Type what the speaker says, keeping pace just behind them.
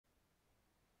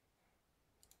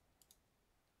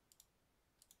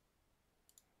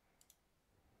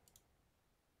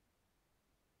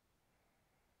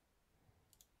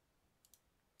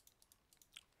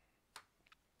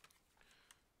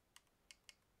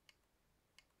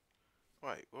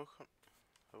Wait,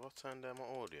 have I turned down my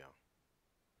audio?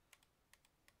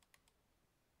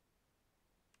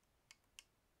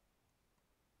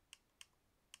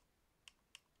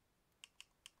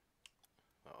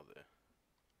 Oh, there.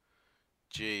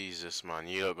 Jesus, man,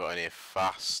 you lot got in here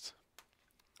fast.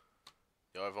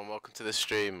 Yo, everyone, welcome to the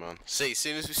stream, man. See, as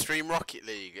soon as we stream Rocket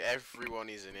League, everyone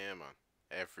is in here, man.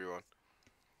 Everyone.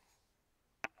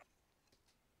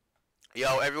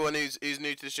 Yo, everyone who's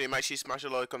new to the stream, make sure you smash a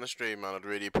like on the stream, man. I'd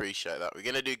really appreciate that. We're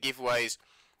gonna do giveaways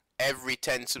every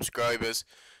 10 subscribers.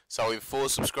 So in 4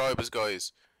 subscribers,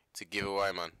 guys, to give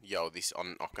away, man. Yo, this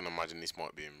I can imagine this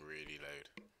might be really loud.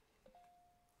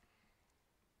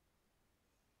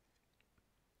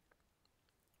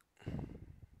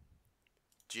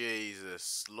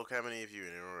 Jesus, look how many of you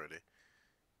in here already.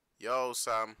 Yo,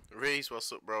 Sam, Reese,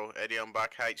 what's up, bro? Eddie, I'm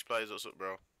back. H plays, what's up,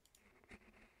 bro?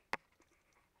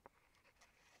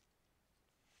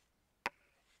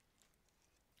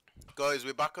 Guys,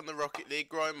 we're back on the Rocket League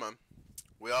grind, man.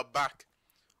 We are back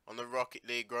on the Rocket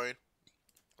League grind.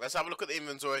 Let's have a look at the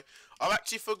inventory. I've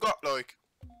actually forgot, like,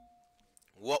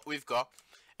 what we've got.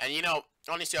 And, you know,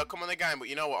 honestly, I'll come on the game, but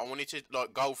you know what? I wanted to,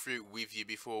 like, go through it with you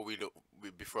before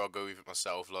before I go with it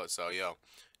myself, like, so, yo.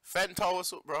 Fento,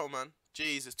 what's up, bro, man?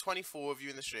 Jesus, 24 of you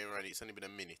in the stream already. It's only been a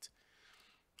minute.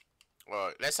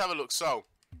 Alright, let's have a look. So,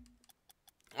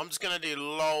 I'm just going to do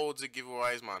loads of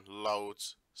giveaways, man.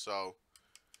 Loads. So,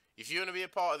 if you want to be a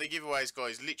part of the giveaways,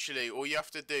 guys, literally, all you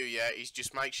have to do, yeah, is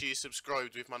just make sure you're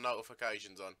subscribed with my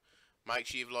notifications on. Make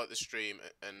sure you've liked the stream,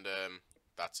 and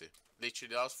that's it.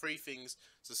 Literally, those 3 things: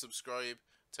 to subscribe,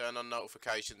 turn on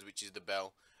notifications, which is the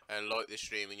bell, and like the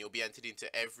stream, and you'll be entered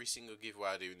into every single giveaway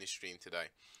I do in this stream today.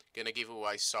 Gonna give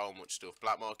away so much stuff.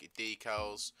 Black market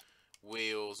decals,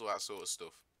 wheels, all that sort of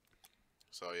stuff.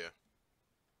 So, yeah.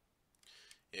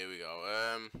 Here we go.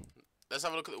 Let's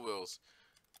have a look at the wheels.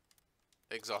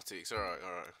 Exotics, alright.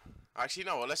 Actually, you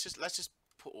know what? Let's just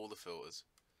put all the filters.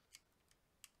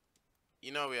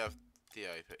 You know we have the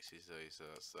apexes though, so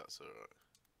that's alright.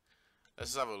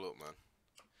 Let's just have a look, man.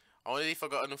 I wonder if I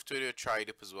got enough to do a trade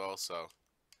up as well. So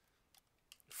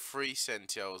 3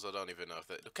 Centios. I don't even know if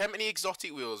that. Look how many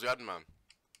exotic wheels we had, man.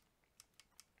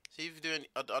 See if we do any.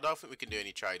 I don't think we can do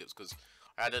any trade ups because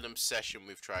I had an obsession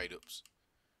with trade ups.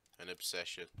 An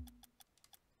obsession.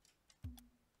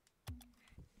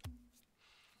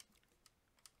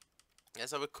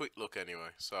 Let's have a quick look anyway.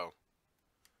 So,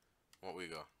 what we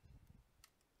got?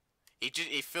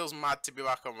 It feels mad to be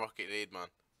back on Rocket League, man.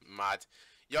 Mad.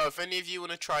 Yo, if any of you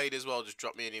want to trade as well, just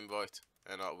drop me an invite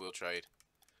and I will trade.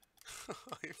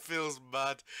 It feels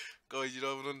mad. Guys, you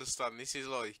don't even understand. This is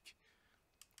like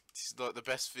the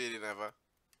best feeling ever.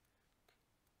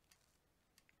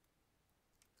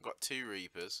 Got 2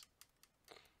 Reapers.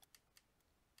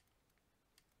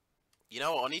 You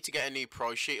know what? I need to get a new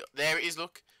price sheet. There it is,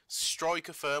 look.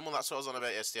 Striker Thermal, that's what I was on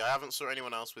about yesterday. I haven't saw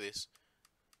anyone else with this.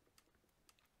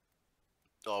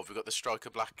 Oh, we got the Striker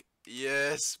Black.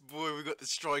 Yes, boy, we got the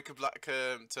Striker Black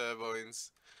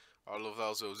turbines. I love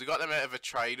those wheels. We got them out of a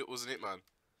trade, wasn't it, man?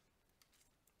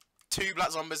 2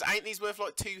 black zombies. Ain't these worth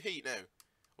like 2 heat now?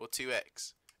 Or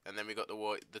 2x? And then we got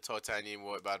the titanium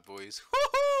white bad boys.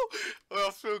 Oh, I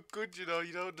feel good, you know.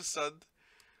 You don't understand.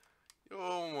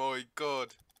 Oh my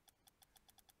god.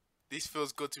 This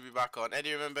feels good to be back on.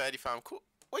 Eddie, remember Eddie fam? Cool.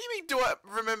 What do you mean, do I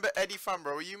remember Eddie fam,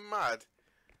 bro? Are you mad?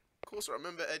 Of course I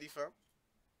remember Eddie fam.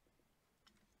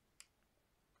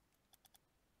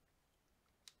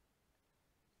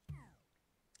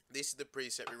 This is the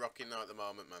preset we're rocking now at the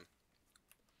moment, man.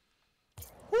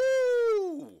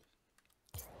 Woo!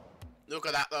 Look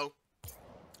at that, though.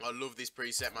 I love this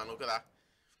preset, man. Look at that.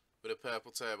 With the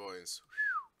purple turbines.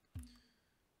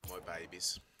 My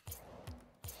babies.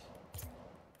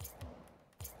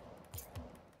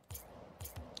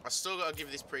 I still gotta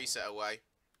give this preset away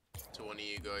to one of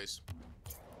you guys,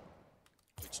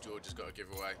 which George has got to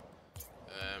give away.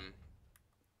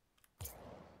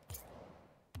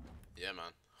 Yeah,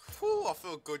 man. Whew, I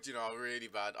feel good, you know, really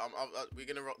bad. We're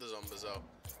gonna rock the zombies though.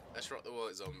 Let's rock the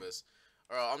white zombies.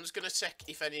 Alright, I'm just gonna check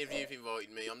if any of you have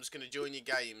invited me. I'm just gonna join your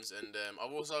games, and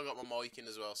I've also got my mic in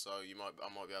as well, so I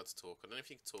might be able to talk. I don't know if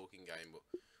you can talk in game, but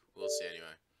we'll see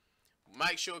anyway.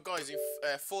 Make sure, guys,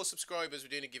 if 4 subscribers, we're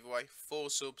doing a giveaway. 4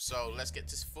 subs, so let's get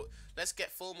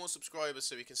 4 more subscribers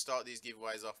so we can start these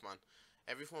giveaways off, man.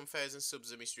 Every 1,000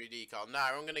 subs a mystery decal.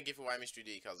 Nah, I'm gonna give away mystery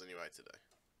decals anyway today.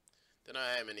 Don't know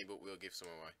how many, but we'll give some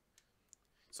away.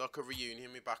 It's like a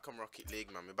reunion. We're back on Rocket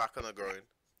League, man. We're back on the grind.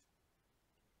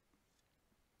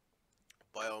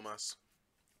 Biomass,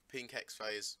 pink X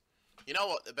phase. You know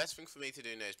what? The best thing for me to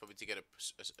do now is probably to get a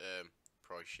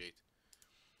price sheet.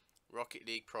 Rocket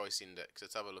League price index.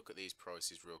 Let's have a look at these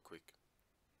prices real quick.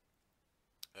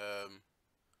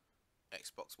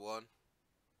 Xbox One.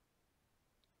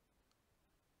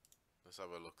 Let's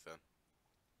have a look then.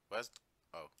 Where's...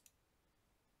 Oh.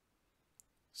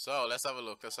 So, let's have a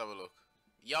look. Let's have a look.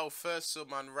 Yo, first sub,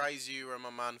 man. Raise you, my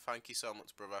man. Thank you so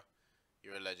much, brother.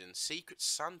 You're a legend. Secret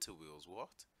Santa wheels.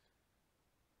 What?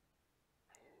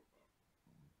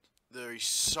 There is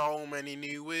so many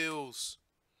new wheels.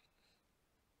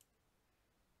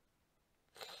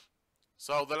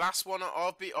 So the last one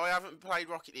I haven't played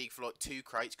Rocket League for like 2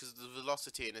 crates because of the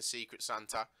velocity and the Secret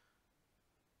Santa.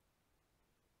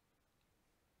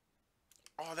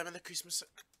 Oh, them in the Christmas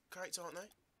crates, aren't they?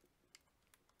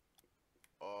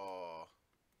 Oh,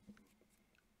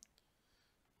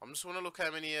 I just want to look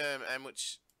how many how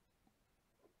much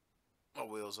my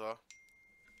wheels are.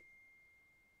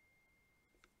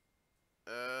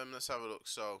 Let's have a look.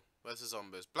 So, where's the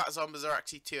zombies? Black zombies are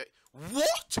actually 2.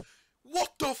 What?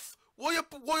 What the f... Why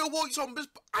are white zombies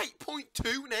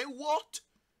 8.2 now? What?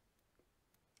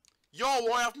 Yo,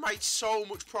 I have made so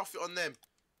much profit on them.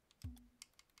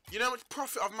 You know how much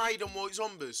profit I've made on white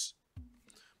zombies?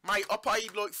 Mate, I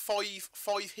paid like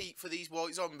 5 heat for these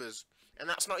white zombies. And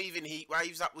that's not even heat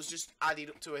waves, that was just added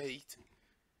up to a heat.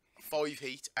 5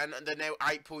 heat, and they're now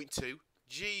 8.2.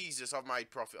 Jesus, I've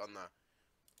made profit on that.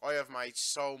 I have made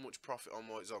so much profit on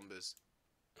white zombies.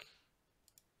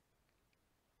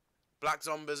 Black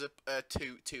zombies are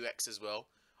 2x as well.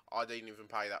 I didn't even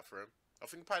pay that for them. I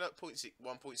think I paid like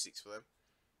 1.6 for them.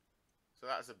 So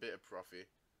that's a bit of profit.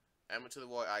 How much of the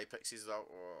white apexes though?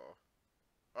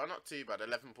 Oh, not too bad.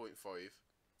 11.5.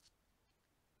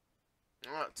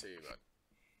 Not too bad.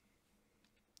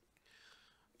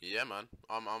 Yeah, man.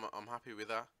 I'm happy with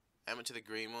that. How much of the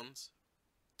green ones?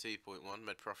 2.1.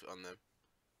 Made profit on them.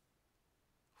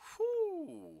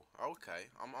 Whew. Okay.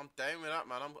 I'm down with that,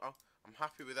 man. I'm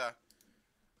happy with that.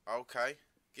 Okay.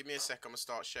 Give me a sec. I'm gonna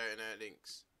start shouting out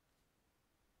links.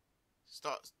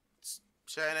 Start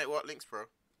shouting out what links, bro?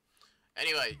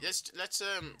 Anyway, let's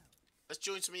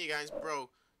join some of you guys, bro.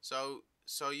 So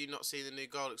you not seen the new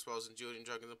Gold Exposed and Jordan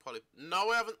Dragon the Poly?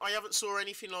 No, I haven't saw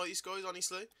anything like this, guys.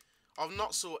 Honestly, I've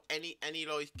not saw any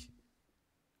like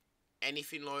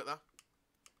anything like that.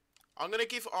 I'm gonna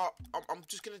give. I'm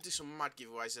just gonna do some mad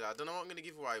giveaways today. I don't know what I'm gonna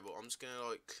give away, but I'm just gonna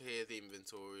like clear the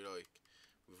inventory like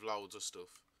with loads of stuff.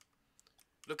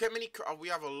 Look how many we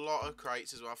have. A lot of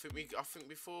crates as well. I think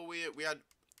before we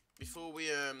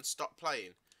stopped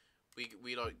playing,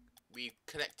 we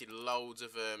collected loads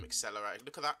of accelerator.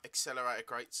 Look at that, accelerator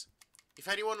crates. If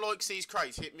anyone likes these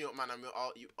crates, hit me up, man.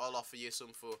 I'll offer you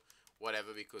some for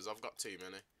whatever because I've got too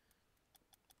many.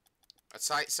 I'd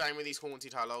say same with these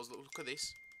haunted hollows. Look at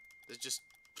this.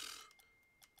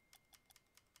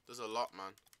 There's a lot,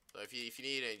 man. So if you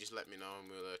need any, just let me know and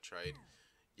we'll trade.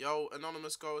 Yo,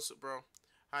 anonymous guy, what's up, bro?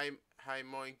 Hey,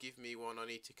 mine, give me one. I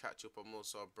need to catch up. I'm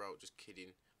also broke. Just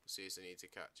kidding. Seriously, I need to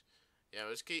catch. Yeah,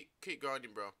 just keep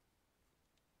grinding, bro.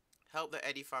 Help the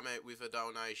Eddie fam out with a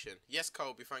donation. Yes,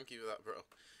 Colby, thank you for that, bro.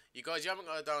 You guys, you haven't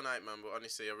got to donate, man, but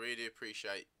honestly, I really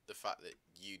appreciate the fact that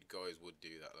you guys would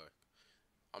do that, though.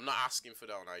 I'm not asking for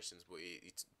donations, but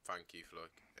thank you for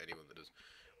like anyone that does.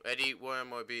 Eddie, why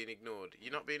am I being ignored?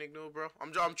 You're not being ignored, bro.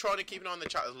 I'm trying to keep an eye on the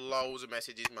chat. There's loads of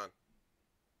messages, man.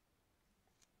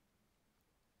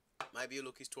 Maybe your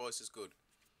luck is twice as good.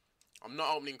 I'm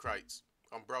not opening crates.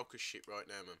 I'm broke as shit right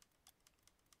now, man.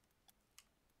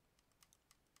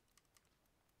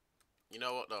 You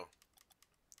know what though?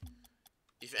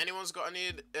 If anyone's got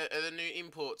any the new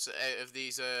imports out of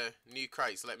these new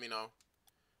crates, let me know.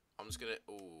 I'm just gonna.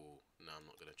 Oh no, I'm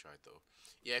not gonna trade though.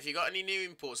 Yeah, if you got any new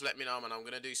imports, let me know, man. I'm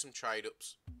gonna do some trade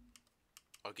ups.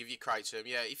 I'll give you crates.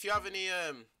 Yeah, if you have any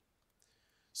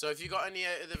so if you got any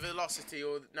the velocity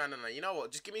or no, you know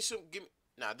what? Just give me some.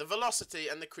 Nah, the velocity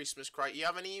and the Christmas crate. You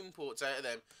have any imports out of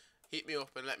them? Hit me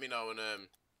up and let me know, and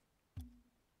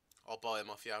I'll buy them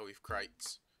off you with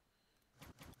crates.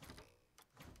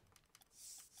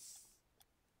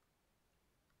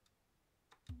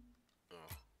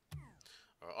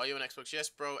 Oh. Are you on Xbox? Yes,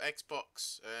 bro.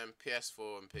 Xbox,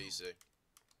 PS4, and PC.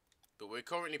 But we're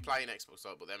currently playing Xbox,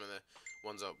 though. But them are the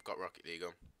ones that got Rocket League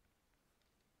on.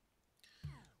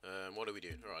 What are we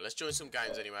doing? Alright, let's join some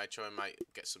games anyway. Try and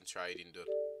get some trading done.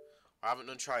 I haven't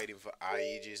done trading for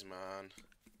ages, man.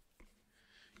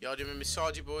 Yo, do you remember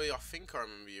Sargy Boy? I think I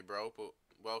remember you, bro. But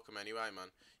welcome anyway, man.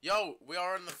 Yo, we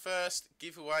are on the first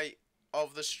giveaway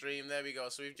of the stream. There we go.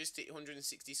 So we've just hit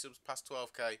 160 subs past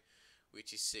 12k,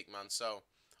 which is sick, man. So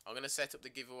I'm gonna set up the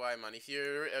giveaway, man. If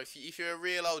you're a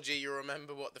real OG, you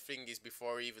remember what the thing is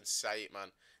before I even say it,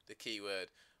 man. The keyword.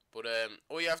 But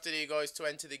all you have to do, guys, to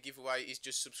enter the giveaway is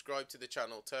just subscribe to the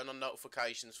channel, turn on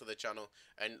notifications for the channel,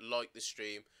 and like the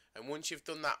stream. And once you've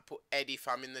done that, put Eddie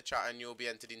Fam in the chat and you'll be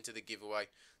entered into the giveaway.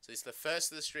 So it's the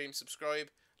first of the stream. Subscribe,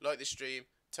 like the stream,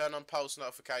 turn on post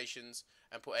notifications,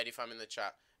 and put Eddie Fam in the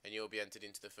chat, and you'll be entered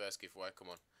into the first giveaway. Come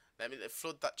on. Let me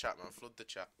flood that chat, man. Flood the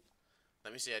chat.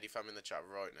 Let me see Eddie Fam in the chat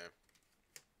right now.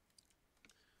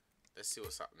 Let's see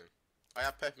what's happening. I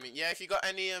have peppermint. Yeah, if you got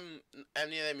any of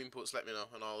them inputs, let me know,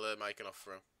 and I'll make an offer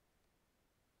for 'em.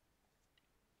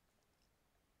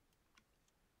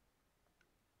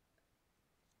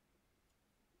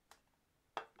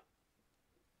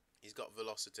 He's got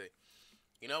velocity.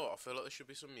 You know what? I feel like there should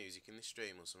be some music in this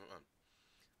stream or something, man.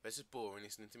 This is boring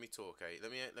listening to me talk. Eh?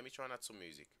 Let me try and add some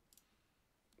music.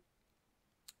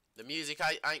 The music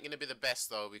ain't gonna be the best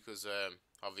though, because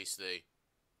obviously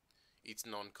it's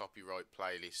non-copyright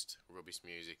playlist rubbish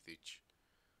music, which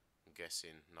I'm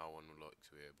guessing no one would like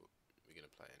to hear, but we're gonna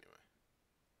play anyway.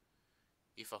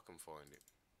 If I can find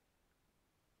it.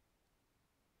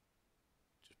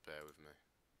 Just bear with me.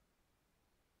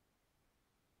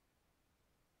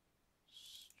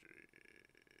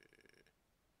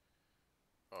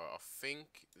 Alright, I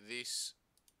think this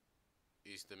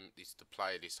is the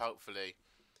playlist. Hopefully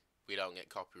we don't get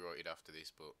copyrighted after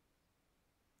this, but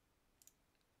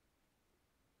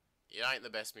it ain't the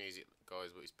best music,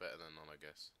 guys, but it's better than none, I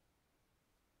guess.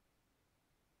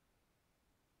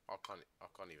 I can't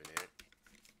even hear it.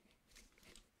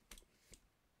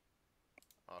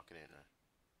 Oh, I can hear it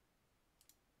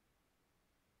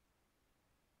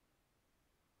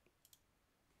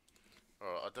now.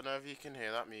 Alright, I don't know if you can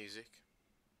hear that music.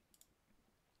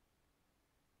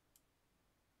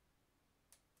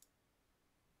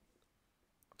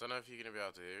 I don't know if you're going to be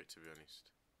able to hear it, to be honest.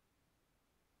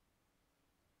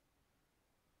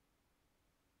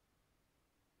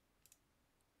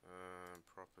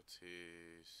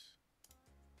 Properties.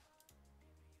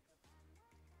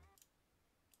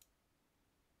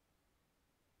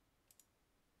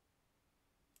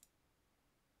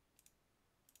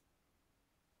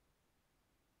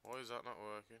 Why is that not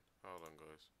working? Hold on,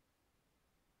 guys.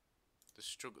 The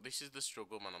struggle. This is the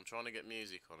struggle, man. I'm trying to get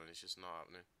music on and it's just not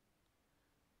happening.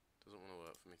 Doesn't want to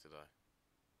work for me today.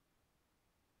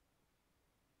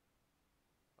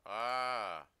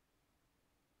 Ah.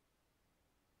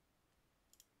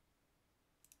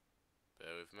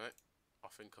 Bear with me. I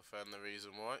think I found the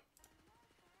reason why.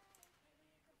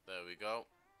 There we go.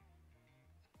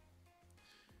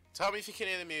 Tell me if you can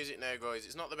hear the music now, guys.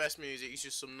 It's not the best music. It's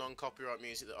just some non-copyright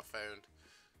music that I found.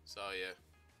 So yeah.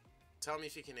 Tell me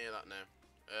if you can hear that now.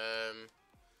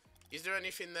 Is there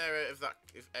anything there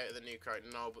out of the new crate?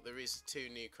 No, but there is 2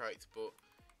 new crates. But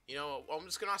you know what? I'm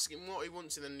just gonna ask him what he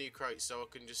wants in the new crate, so I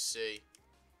can just see.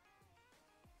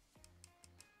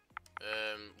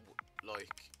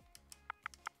 Like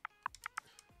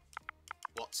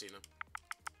what's in them.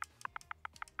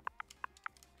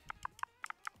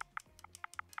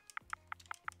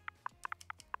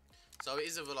 So it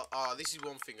is a lot. Ah, this is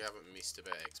one thing I haven't missed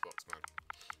about Xbox, man.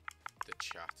 The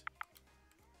chat.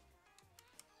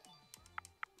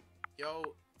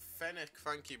 Yo, Fennec,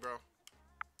 thank you, bro.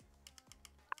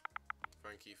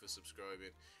 Thank you for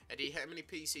subscribing. Eddie, how many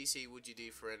PCC would you do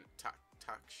for a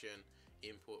taction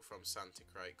import from Santa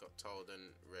Crate? Got told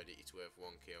and ready. It's worth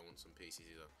 1k. I want some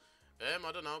PCCs on.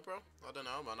 I don't know, bro. I don't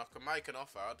know, man. I can make an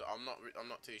offer. I'm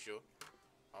not too sure.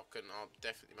 I'll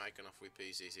definitely make an offer with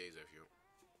PCCs if you want.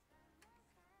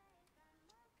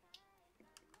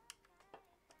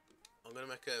 I'm gonna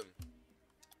make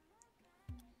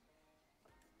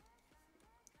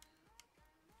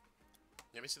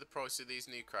let me see the price of these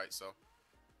new crates, though.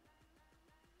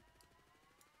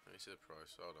 Let me see the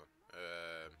price. Hold on.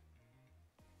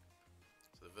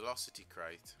 So the velocity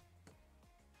crate.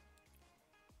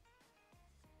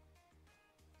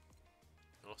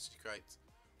 Velocity crate.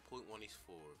 0.1 is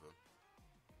 4 of them.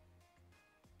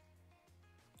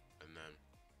 And then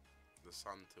the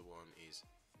Santa one is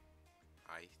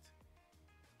 8.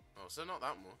 Oh, so not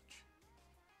that much.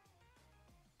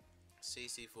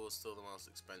 CC4 is still the most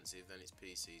expensive, then it's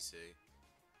PCC.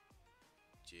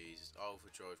 Jesus,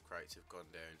 overdrive crates have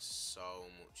gone down so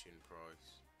much in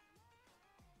price.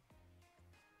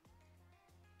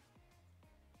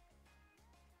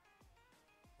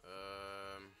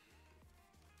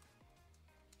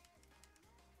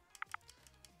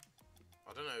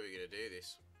 I don't know how we're gonna do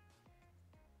this.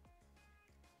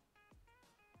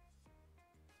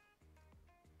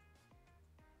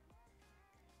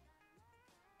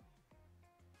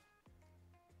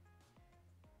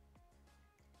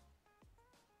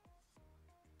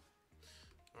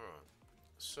 Alright,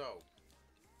 so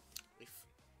if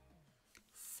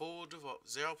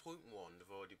 0.1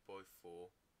 divided by 4.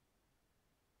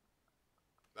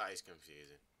 That is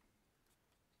confusing.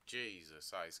 Jesus,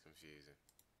 that is confusing.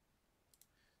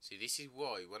 See, this is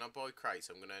why when I buy crates,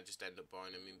 I'm gonna just end up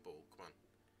buying them in bulk, man.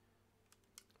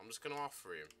 I'm just gonna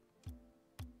offer him.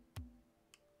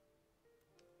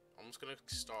 I'm just gonna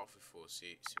start with 4,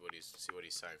 see what he's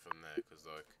saying from there, because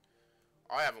like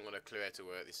I haven't got a clue how to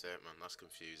work this out, man. That's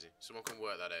confusing. Someone can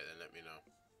work that out and let me know.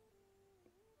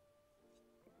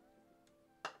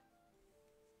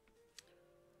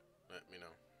 Let me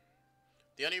know.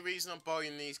 The only reason I'm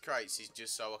buying these crates is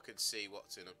just so I can see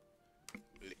what's in them.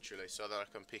 Literally, so that I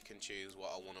can pick and choose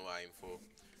what I want to aim for.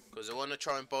 Because I want to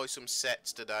try and buy some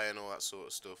sets today and all that sort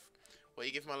of stuff. What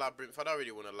you give my labyrinth? I don't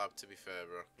really want a lab, to be fair,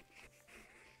 bro.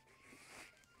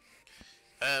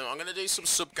 I'm going to do some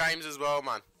sub-games as well,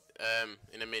 man.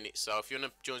 In a minute. So if you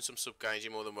want to join some sub-games,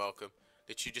 you're more than welcome.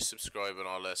 Literally just subscribe and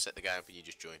I'll set the game up and you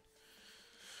just join.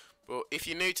 But if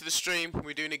you're new to the stream,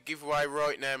 we're doing a giveaway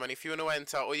right now, man. If you want to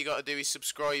enter, all you got to do is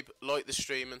subscribe, like the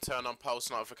stream, and turn on post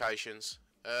notifications.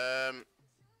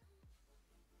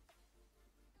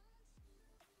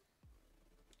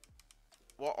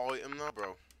 What item now,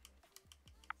 bro?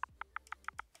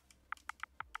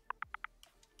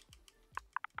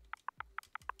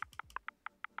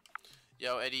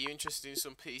 Yo, Eddie, you interested in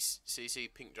some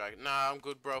PCC Pink Dragon? Nah, I'm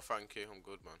good, bro. Thank you. I'm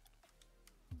good, man.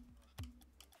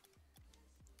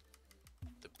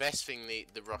 The best thing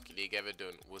the Rocket League ever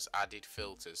done was added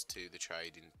filters to the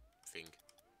trading thing.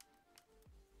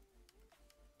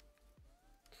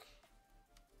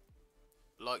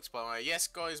 Likes by my... Yes,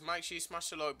 guys, make sure you smash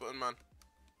the like button, man.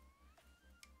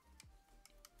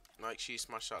 Make sure you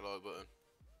smash that like button.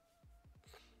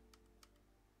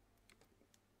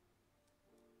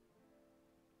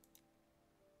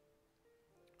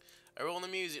 Are all the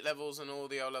music levels and all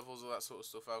the levels, all that sort of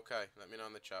stuff okay? Let me know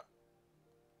in the chat.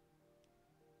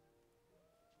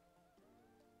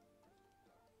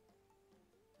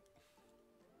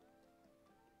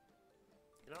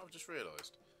 You know, I've just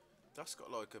realised that's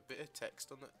got like a bit of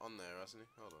text on there, hasn't it?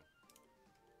 Hold on.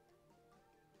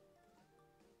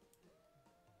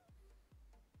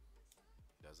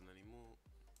 It doesn't anymore.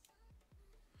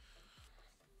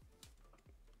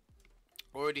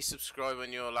 Already subscribed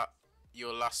on your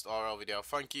last RL video.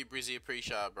 Thank you, Brizzy.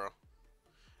 Appreciate it, bro.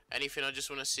 Anything? I just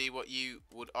want to see what you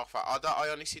would offer. I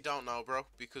honestly don't know, bro,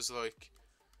 because like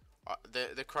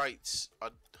the crates.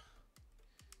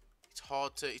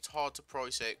 It's hard to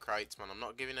price out crates, man. I'm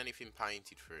not giving anything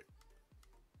painted for it.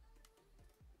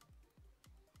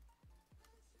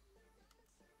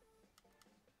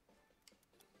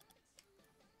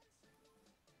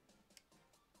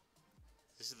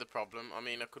 This is the problem. I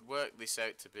mean, I could work this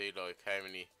out to be like how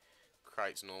many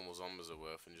crates normal zombies are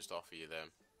worth and just offer you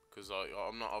them. Because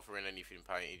I'm not offering anything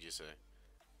painted, you see.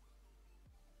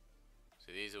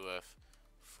 So these are worth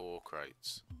 4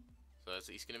 crates. So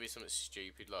it's going to be something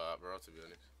stupid like that, bro, to be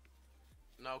honest.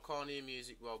 No, can't hear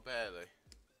music, well, barely.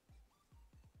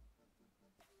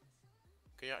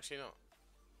 Can you actually not?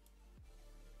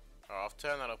 Alright, I've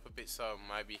turned that up a bit so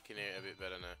maybe you can hear it a bit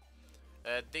better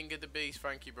now. Dinger the Beast,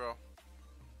 thank you, bro.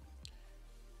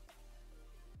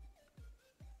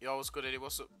 Yo, what's good, Eddie?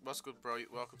 What's up? What's good, bro?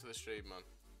 Welcome to the stream, man.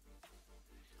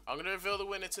 I'm going to reveal the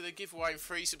winner to the giveaway in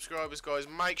 3 subscribers, guys.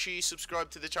 Make sure you subscribe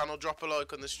to the channel, drop a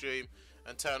like on the stream,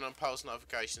 and turn on post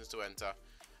notifications to enter.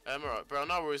 Alright, bro,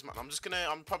 no worries, man.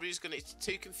 I'm probably just gonna, it's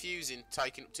too confusing,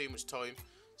 taking up too much time,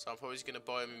 so I'm probably just gonna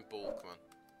buy them in bulk, man.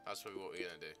 That's probably what we're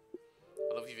gonna do.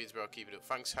 I love your vids, bro. Keep it up.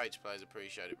 Thanks, H-Players.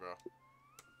 Appreciate it, bro.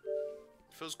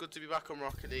 It feels good to be back on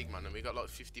Rocket League, man, and we got like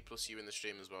 50 plus you in the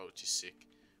stream as well, which is sick.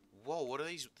 Whoa, what are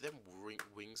these, them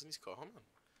wings in his car,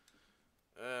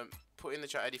 man? Put in the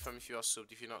chat, Eddie, fam, if you are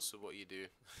subbed. If you're not subbed, what are you doing?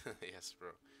 Yes, bro.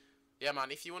 Yeah,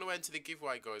 man, if you want to enter the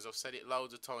giveaway, guys, I've said it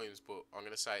loads of times, but I'm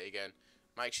going to say it again.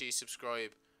 Make sure you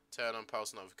subscribe, turn on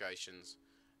post notifications,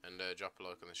 and drop a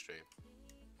like on the stream.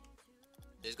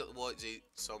 He's got the White Z,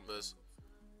 Sombers,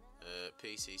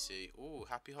 PCC. Ooh,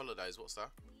 Happy Holidays, what's that?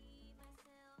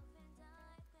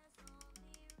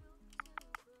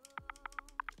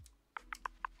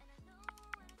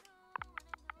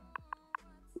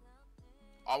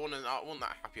 I want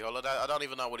that Happy Holiday. I don't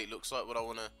even know what it looks like, but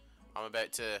I'm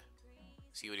about to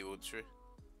see what he wants through.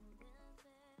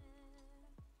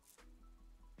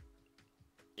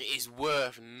 It is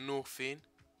worth nothing.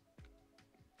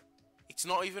 It's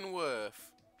not even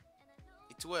worth.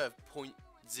 It's worth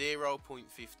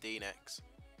 0.15x.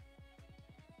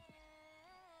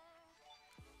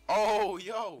 Oh,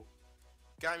 yo.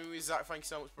 Gaming with Zach, thank you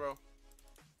so much, bro.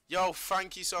 Yo,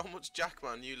 thank you so much, Jack,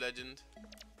 man. You legend.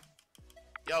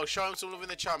 Yo, show him some love in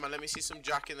the chat, man. Let me see some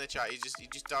Jack in the chat. He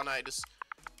just donated us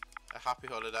a happy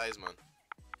holidays, man.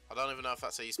 I don't even know if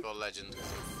that's how you spell legend,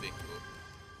 because I'm thick, but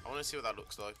I want to see what that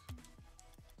looks like.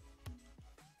 I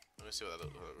want to see what that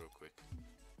looks like real quick.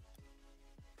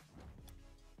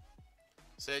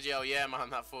 Sergio, yeah, man,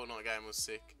 that Fortnite game was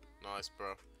sick. Nice,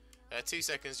 bro. 2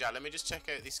 seconds, Jack. Let me just check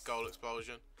out this goal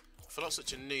explosion. I feel like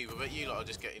such a noob. I bet you lot are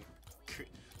just getting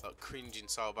like cringing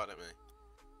so bad at me.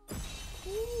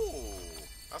 Ooh,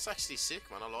 that's actually sick,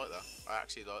 man. I like that. I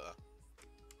actually like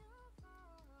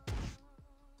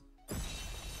that.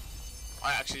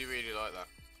 I actually really like that.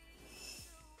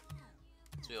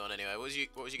 Let's move on anyway.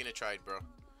 What was you gonna trade, bro?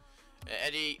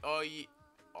 Eddie, are you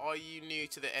new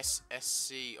to the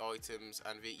SSC items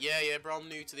and V? Yeah, bro. I'm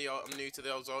new to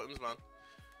those items, man.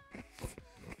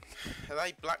 Are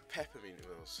they black peppermint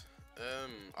wheels?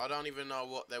 I don't even know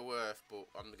what they're worth, but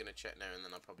I'm gonna check now and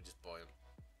then I'll probably just buy them.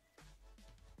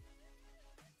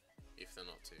 If they're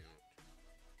not too much.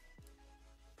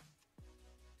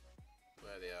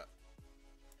 Where are they at?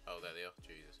 Oh, there they are.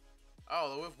 Jesus. Oh,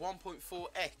 they're worth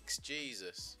 1.4x.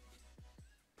 Jesus.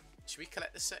 Should we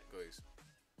collect the set, guys?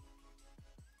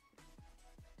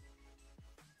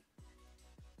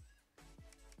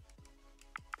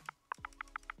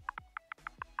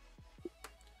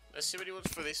 Let's see what he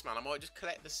wants for this, man. I might just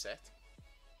collect the set.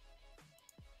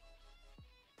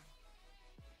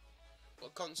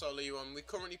 What console are you on? We're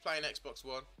currently playing Xbox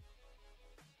One.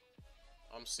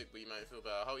 I'm sick, but you might feel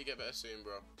better. I hope you get better soon,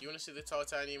 bro. Do you want to see the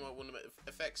titanium or wonder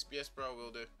effects? Yes, bro, I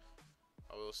will do.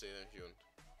 I will see them if you want.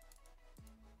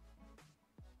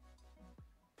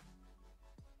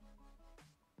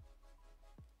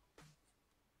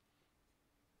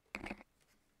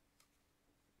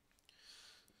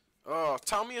 Oh,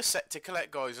 tell me a set to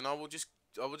collect, guys, and I'll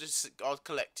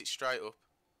collect it straight up.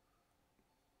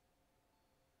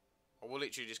 I will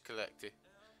literally just collect it.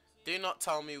 Do not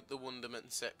tell me the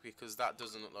Wonderment set, because that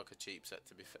doesn't look like a cheap set,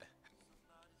 to be fair.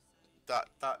 That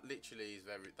literally is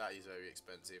very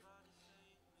expensive.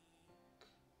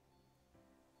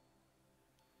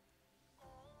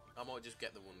 I might just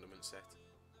get the Wonderment set.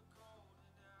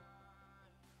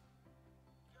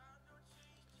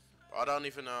 But I don't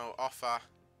even know. Offer.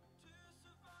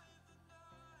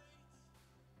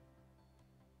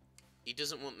 He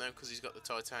doesn't want them because he's got the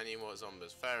titanium white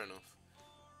zombies. Fair enough.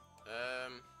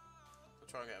 I'll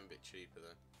try and get them a bit cheaper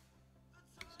then.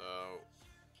 So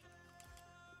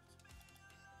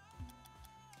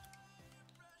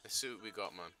let's see what we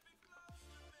got, man.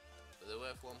 They're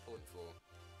worth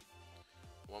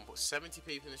 1.4. 70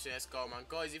 people in the stream. Let's go, man.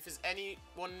 Guys, if there's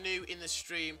anyone new in the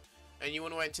stream and you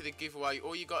want to enter the giveaway,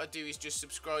 all you got to do is just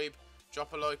subscribe,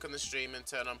 drop a like on the stream, and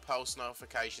turn on post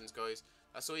notifications, guys.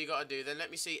 That's all you got to do. Then let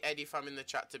me see Eddie Fam in the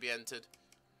chat to be entered.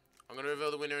 I'm going to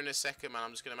reveal the winner in a second, man.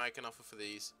 I'm just going to make an offer for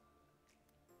these.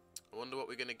 I wonder what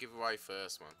we're going to give away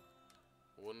first, man.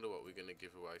 I wonder what we're going to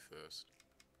give away first.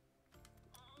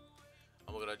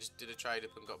 Oh my god, I just did a trade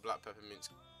up and got black peppermints.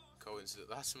 Coincidence.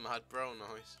 That's mad, bro.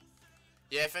 Nice.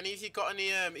 Yeah, if any of you got any,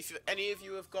 if any of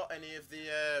you have got any of the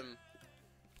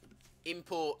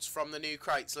imports from the new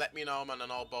crates, let me know, man,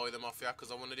 and I'll buy them off you,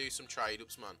 because I want to do some trade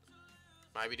ups, man.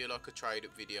 Maybe do like a trade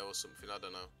up video or something. I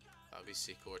don't know. That'd be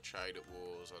sick. Or a trade up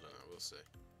wars. I don't know. We'll see.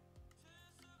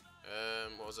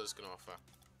 What was I just gonna offer?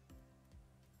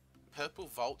 Purple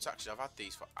Volts. Actually, I've had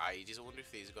these for ages. I wonder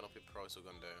if these have gone up in price or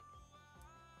gone down.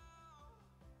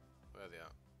 Where are they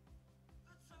at?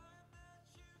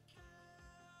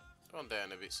 Gone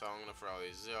down a bit, so I'm gonna throw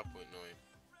these 0.9.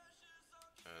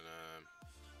 And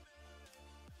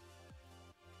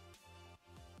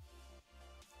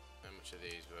how much are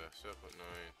these worth? 0.9.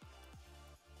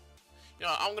 You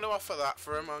know, I'm gonna offer that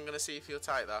for him. I'm gonna see if he'll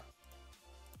take that.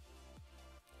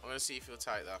 I'm gonna see if he'll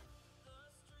take that.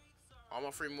 I'm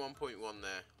offering 1.1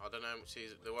 there. I don't know how much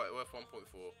these. They're worth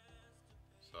 1.4.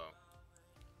 So,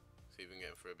 see if we can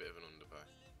get him for a bit of an underpay.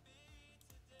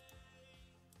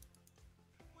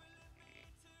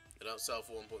 They don't sell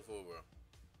for 1.4, bro.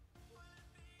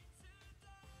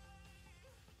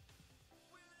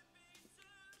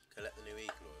 Collect the new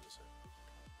equalizer.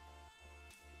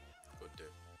 Could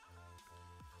do.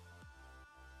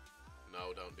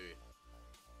 No, don't do it.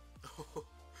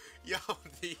 Yo,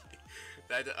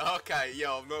 okay,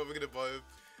 yo, I'm not even gonna buy them.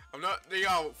 I'm not,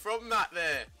 yo, from that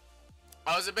there,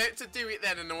 I was about to do it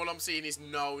then, and all I'm seeing is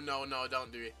no,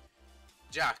 don't do it.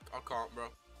 Jack, I can't, bro.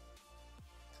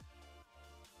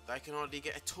 They can hardly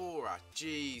get a Torah.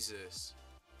 Jesus.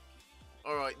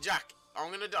 All right, Jack.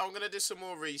 I'm gonna do some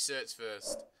more research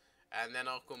first, and then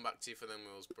I'll come back to you for them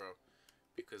wheels, bro.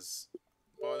 Because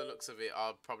by the looks of it,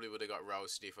 I probably would have got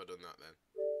roasted if I'd done that then.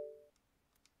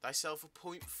 They sell for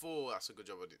 0.4. That's a good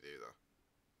job I didn't do that.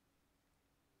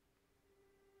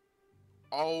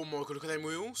 Oh my god, look at them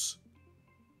wheels.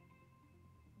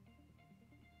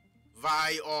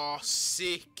 They are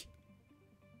sick.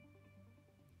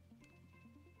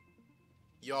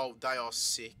 Yo, they are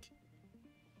sick.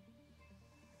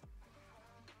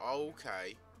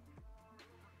 Okay.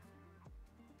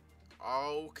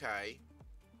 Okay.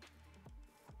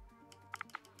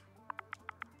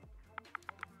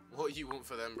 What do you want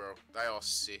for them, bro? They are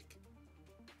sick.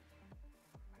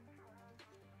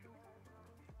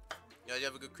 Yeah, you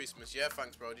have a good Christmas. Yeah,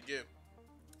 thanks, bro. Did you?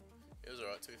 It was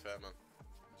alright, to be fair, man.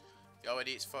 Yo,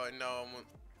 Eddie, it's fine. No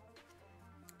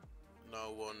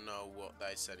one know what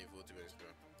they said in 40 minutes, bro.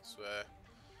 I swear.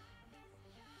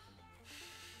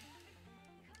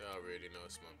 They are really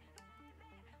nice, man.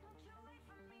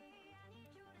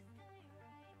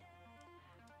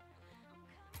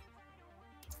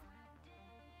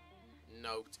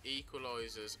 Note,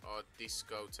 equalizers are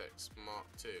discotheques Mark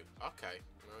II. Okay,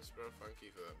 nice, bro. Thank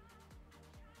you for that.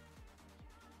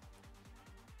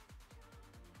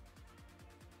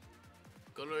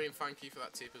 Gullering, thank you for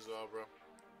that tip as well, bro.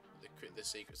 The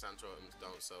Secret Santa items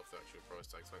don't sell for actual price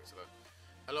tags. Thanks for that.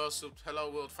 Hello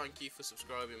world. Thank you for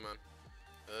subscribing, man.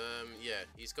 Yeah,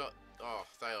 he's got. Oh,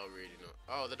 they are really not.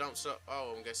 Oh, they don't sell.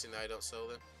 Oh, I'm guessing they don't sell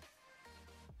them.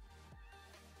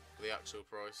 For the actual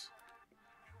price.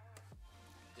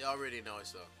 They are really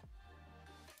nice though.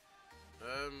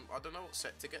 I don't know what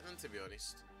set to get them, to be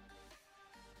honest.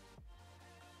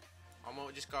 I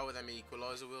might just go with them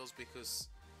equalizer wheels because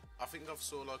I think I've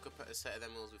saw like a set of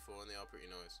them wheels before and they are pretty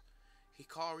nice.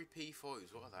 Hikari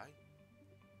P5s, what are they?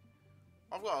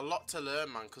 I've got a lot to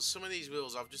learn, man, because some of these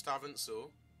wheels I just haven't saw.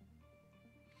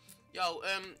 Yo,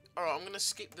 alright, I'm going to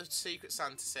skip the Secret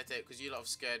Santa set out because you lot have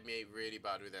scared me really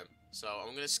bad with them. So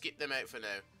I'm going to skip them out for now.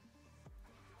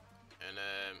 And,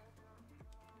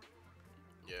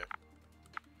 yeah.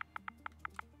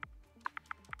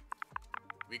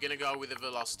 We're going to go with the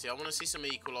velocity. I want to see some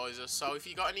equalizers. So if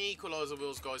you got any equalizer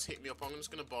wheels, guys, hit me up. I'm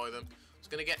just going to buy them. I'm just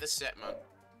going to get the set, man.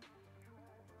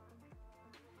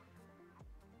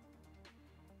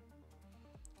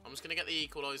 I'm just going to get the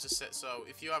equalizer set. So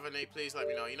if you have any, please let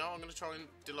me know. You know, I'm going to try and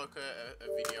do like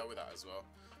a video with that as well.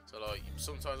 So like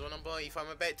sometimes when I'm buying, if I'm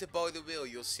about to buy the wheel,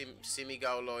 you'll see me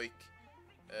go like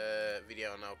video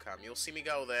no cam. You'll see me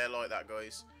go there like that,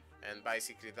 guys. And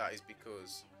basically that is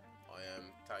because I am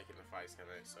taking the face cam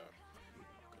out, so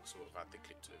I can sort of add the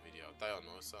clip to the video. They are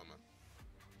nice, man.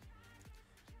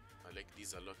 I like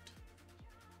these a lot.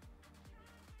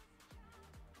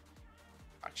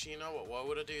 Actually, you know what? Why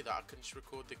would I do that? I can just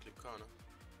record the clip, can't I?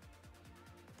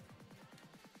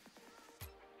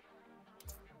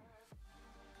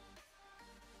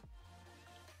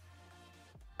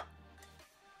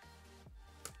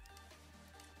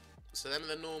 So them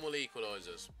are the normal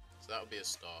equalizers. So that would be a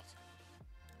start.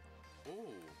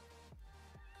 Ooh.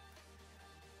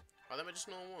 Oh, them are just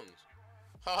normal ones.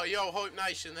 Oh, yo, Hope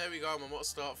Nation. There we go, man. What a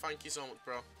start. Thank you so much,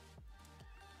 bro.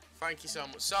 Thank you so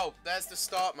much. So, there's the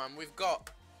start, man. We've got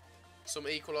some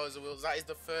equalizer wheels. That is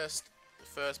the first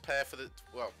pair for the,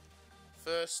 well,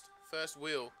 first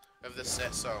wheel of the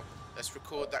set. So, let's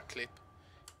record that clip.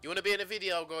 You want to be in a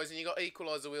video, guys, and you got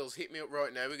equalizer wheels, hit me up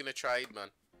right now. We're going to trade, man.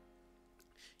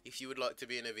 If you would like to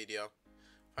be in a video.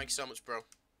 Thank you so much, bro.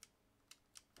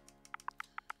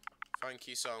 Thank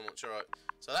you so much. Alright.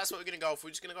 So that's what we're going to go for.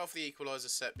 We're just going to go for the equalizer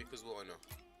set because why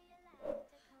not?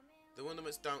 The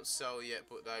Wonderments don't sell yet,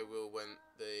 but they will when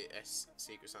the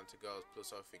Secret Santa goes.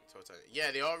 Plus, I think titanium.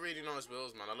 Yeah, they are really nice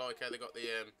wheels, man. I like how they got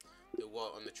the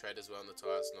white on the tread as well on the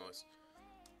tyre. That's nice.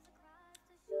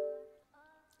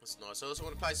 That's nice. I also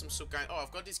want to play some sub game. Oh,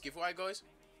 I've got this giveaway, guys.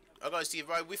 I've got this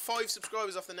giveaway with 5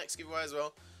 subscribers off the next giveaway as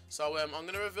well. So I'm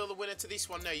going to reveal the winner to this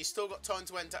one now. You still got time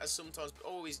to enter as sometimes, but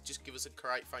always just give us a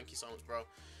crate. Thank you so much, bro.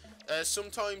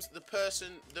 Sometimes the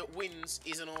person that wins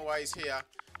isn't always here,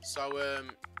 so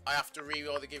I have to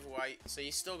reroll the giveaway. So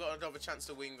you still got another chance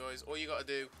to win, guys. All you got to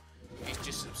do is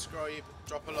just subscribe,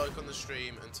 drop a like on the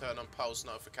stream, and turn on post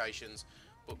notifications.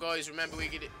 But guys, remember we're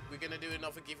going to do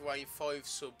another giveaway in 5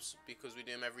 subs because we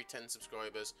do them every 10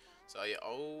 subscribers. So yeah,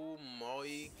 oh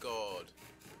my god.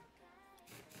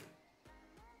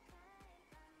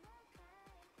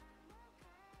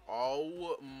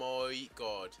 Oh my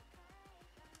god.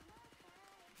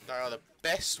 They are the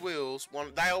best wheels.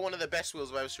 They are one of the best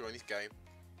wheels I've ever seen in this game.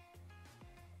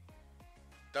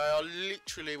 They are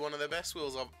literally one of the best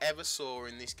wheels I've ever saw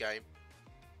in this game.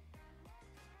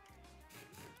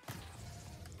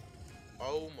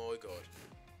 Oh my god.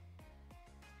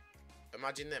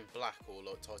 Imagine them black or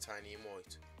like titanium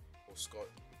white or sky.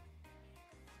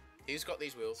 Who's got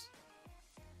these wheels?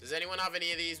 Does anyone have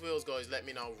any of these wheels, guys? Let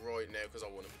me know right now, because I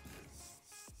want them.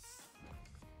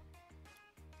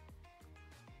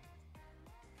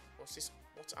 What's this?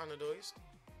 What's anodized?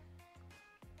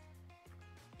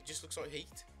 It just looks like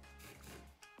heat.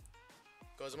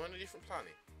 Guys, am I on a different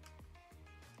planet?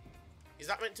 Is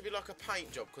that meant to be like a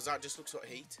paint job? Because that just looks like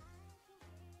heat.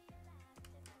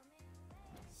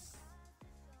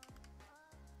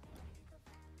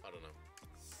 I don't know.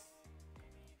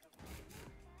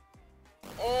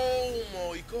 Oh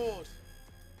my god!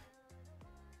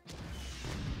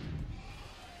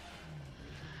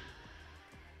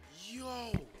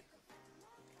 Yo!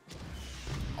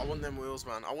 I want them wheels,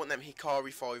 man. I want them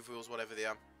Hikari 5 wheels, whatever they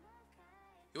are.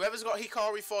 Whoever's got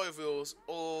Hikari 5 wheels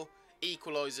or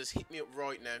equalizers, hit me up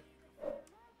right now.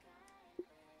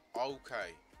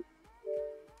 Okay.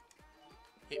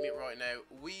 Hit me up right now.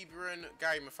 Weebron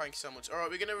Gamer, thank you so much. Alright,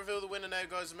 we're going to reveal the winner now,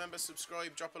 guys. Remember,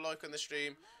 subscribe, drop a like on the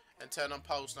stream, and turn on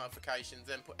post notifications.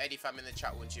 Then put Eddie Fam in the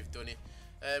chat once you've done it.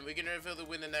 We're going to reveal the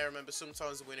winner now. Remember,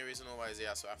 sometimes the winner isn't always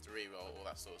here, so I have to re-roll, all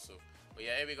that sort of stuff. But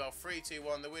yeah, here we go. 3, 2,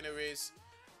 1. The winner is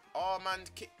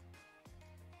Armand King.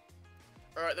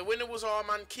 Alright, the winner was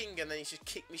Armand King, and then he just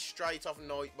kicked me straight off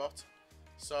Nightbot.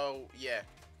 So, yeah.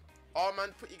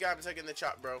 Armand, put your game tag in the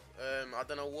chat, bro. I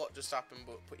don't know what just happened,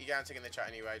 but put your game tag in the chat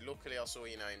anyway. Luckily, I saw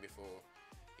your name before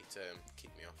it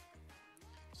kicked me off.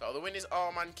 So, the winner is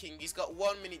Armand King. He's got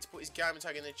 1 minute to put his game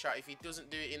tag in the chat. If he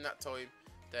doesn't do it in that time,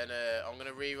 then I'm going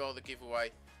to re-roll the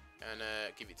giveaway and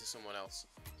give it to someone else.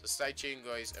 So, stay tuned,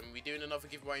 guys. And we're doing another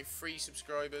giveaway in 3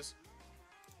 subscribers.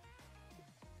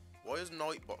 Why has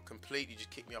Nightbot completely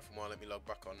just kicked me off and won't let me log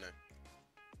back on now?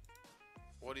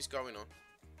 What is going on?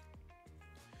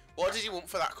 What does he want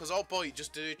for that? Because I'll buy it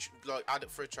just to like add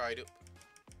it for a trade up.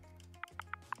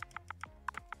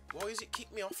 Why is it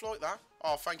kick me off like that?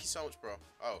 Oh, thank you so much, bro.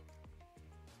 Oh.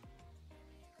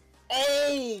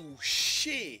 Oh,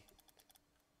 shit.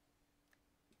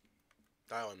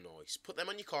 They are nice. Put them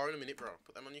on your car in a minute, bro.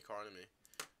 Put them on your car in a minute.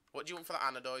 What do you want for that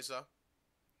anodizer?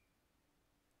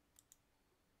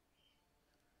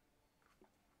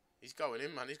 He's going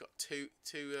in, man. He's got two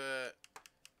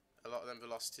a lot of them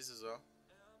velocities as well.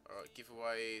 Alright,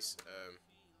 giveaways.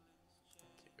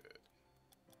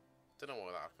 Don't know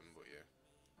why that happened, but yeah.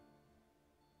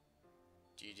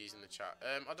 GG's in the chat.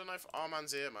 I don't know if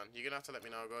Armand's here, man. You're gonna have to let me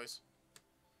know, guys.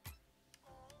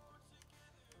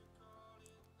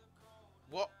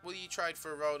 What will you trade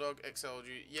for a Road Dog XL?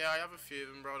 Yeah, I have a few of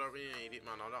them, bro. I don't really need it,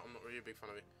 man. I'm not really a big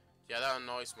fan of it. Yeah, they are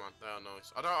nice, man. They are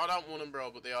nice. I don't want them,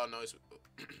 bro, but they are nice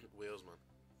wheels, man.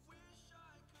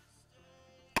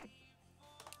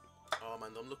 Oh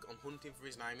man, I'm hunting for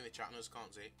his name in the chat and I just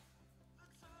can't see.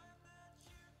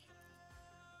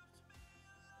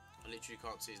 I literally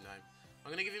can't see his name.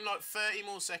 I'm gonna give him like 30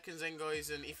 more seconds then,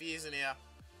 guys, and if he isn't here,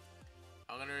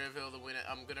 I'm gonna reveal the winner.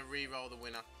 I'm gonna re-roll the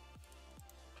winner.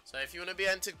 So if you wanna be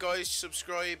entered, guys,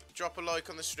 subscribe, drop a like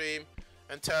on the stream,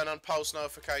 and turn on post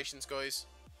notifications, guys.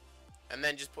 And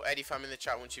then just put Eddie Fam in the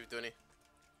chat once you've done it.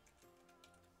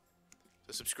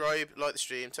 So subscribe, like the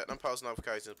stream, turn on post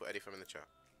notifications, and put Eddie Fam in the chat.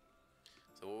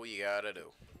 So all you gotta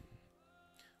do.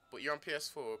 But you're on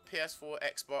PS4,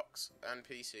 Xbox, and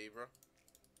PC, bro.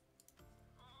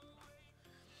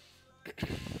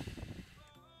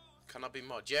 Can I be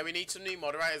mod? Yeah, we need some new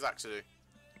moderators, actually.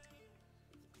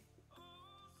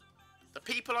 The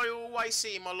people I always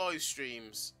see in my live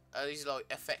streams are these like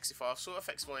FXify. I saw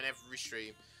FXify in every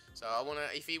stream. So I wanna,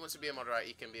 if he wants to be a moderator,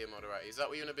 he can be a moderator. Is that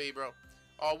what you wanna be, bro?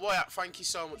 Oh, Wyatt, thank you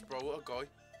so much, bro. What a guy.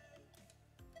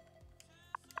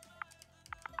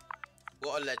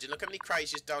 What a legend. Look how many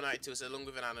crates just donated to us along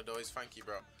with an anodize. Thank you,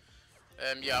 bro.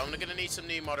 Yeah, I'm gonna need some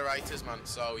new moderators, man.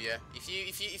 So yeah, if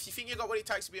you think you got what it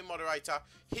takes to be a moderator,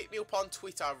 hit me up on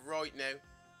Twitter right now.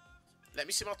 Let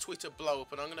me see my Twitter blow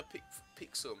up, and I'm gonna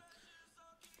pick some.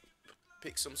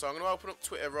 So I'm gonna open up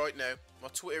Twitter right now. My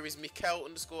Twitter is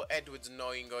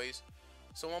MiquelEdwards9, guys.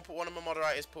 Someone put, one of my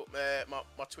moderators put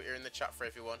my Twitter in the chat for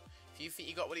everyone. If you think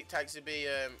you got what it takes to be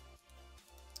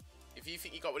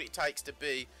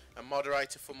a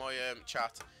moderator for my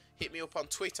chat, hit me up on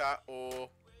Twitter or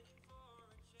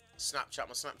Snapchat.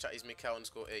 My Snapchat is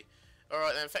Miquel_E.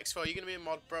 Alright then, Fexfire, you're going to be a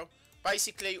mod, bro.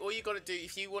 Basically, all you got to do,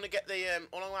 if you want to get the,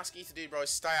 all I'm asking you to do, bro, is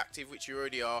stay active, which you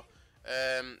already are.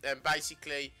 And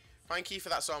basically, thank you for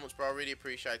that so much, bro. I really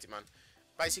appreciate it, man.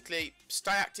 Basically,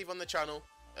 stay active on the channel.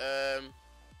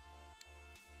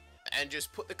 And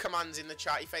just put the commands in the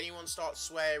chat. If anyone starts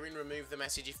swearing, remove the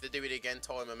message. If they do it again,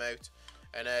 time them out.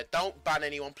 And don't ban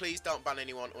anyone. Please don't ban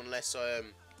anyone unless,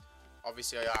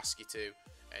 obviously, I ask you to.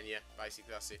 And yeah,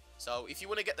 basically that's it. So if you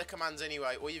want to get the commands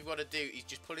anyway, all you've got to do is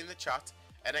just put in the chat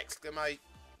an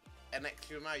an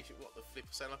exclamation, what the flip,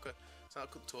 sound like I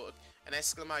couldn't talk, an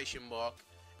exclamation mark,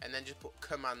 and then just put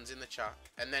commands in the chat,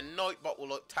 and then Nightbot will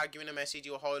like tag you in a message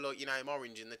or highlight your name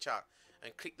orange in the chat,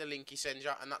 and click the link he sends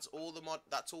you, and that's all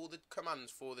the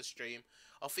commands for the stream.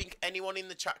 I think anyone in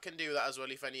the chat can do that as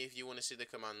well if any of you want to see the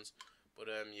commands. But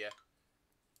yeah.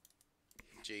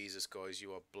 Jesus, guys,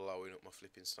 you are blowing up my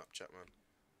flipping Snapchat, man.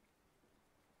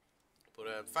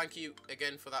 But thank you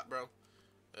again for that, bro.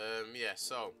 Yeah,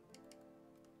 so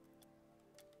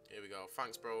here we go.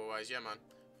 Thanks, bro. Always, yeah, man.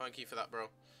 Thank you for that, bro.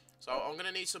 So I'm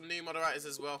gonna need some new moderators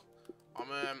as well. I'm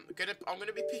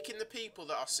gonna be picking the people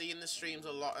that I see in the streams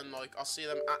a lot and like I see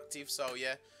them active. So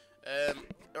yeah.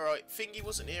 All right. Thingy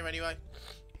wasn't here anyway.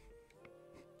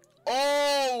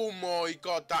 Oh my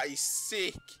God, that is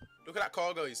sick. Look at that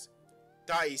car, guys.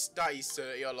 That is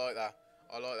 30. I like that.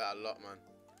 I like that a lot, man.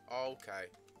 Okay.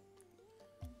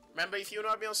 Remember, if you want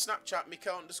to have me on Snapchat,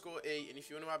 MiquelEddie, and if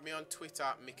you want to have me on Twitter,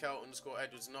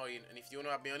 MiquelEdwards9, and if you want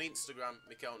to have me on Instagram,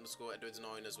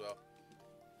 MiquelEdwards9 as well.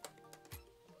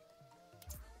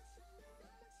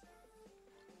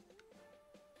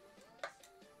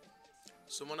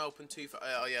 Someone opened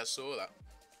oh yeah, I saw that.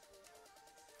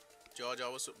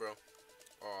 Georgia, what's up, bro?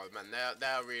 Oh man,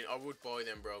 they're really. I would buy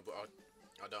them, bro, but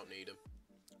I don't need them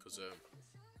because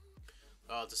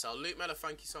hard to sell. Luke Miller,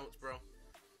 thank you so much, bro.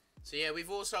 So yeah, we've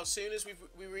also, as soon as we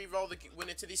re-roll the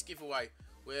winner to this giveaway,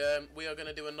 we are going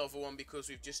to do another one because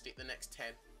we've just hit the next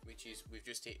 10, which is, we've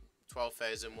just hit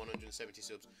 12,170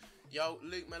 subs. Yo,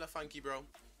 Luke Miller, thank you, bro.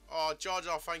 Oh, Jar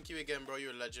Jar, thank you again, bro.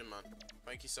 You're a legend, man.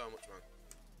 Thank you so much, man.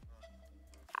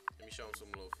 Let me show him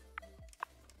some love.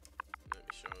 Let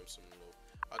me show him some love.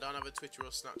 I don't have a Twitter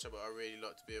or Snapchat, but I really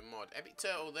like to be a mod. Epic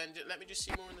Turtle, then let me just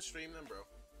see more in the stream then, bro.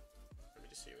 Let me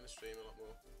just see you in the stream a lot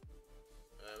more.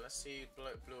 Let's see who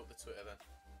blew up the Twitter then.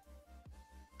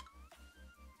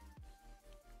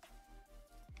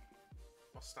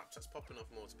 My Snapchat's popping off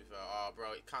more, to be fair. Oh,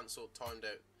 bro, it cancelled, timed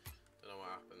out. Don't know what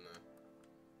happened there.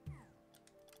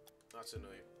 That's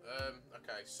annoying.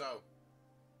 Okay, so.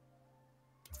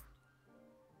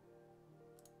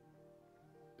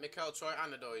 Miquel, try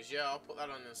Anodize. Yeah, I'll put that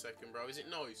on in a second, bro. Is it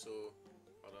nice or?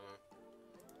 I don't know.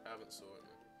 I haven't saw it,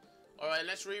 man. Alright,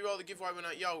 let's re-roll the giveaway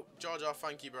winner. Yo, Jar Jar,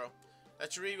 thank you, bro.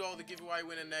 Let's re-roll the giveaway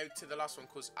winner now to the last one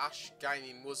because Ash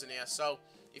Gaming wasn't here. So,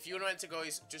 if you want to enter,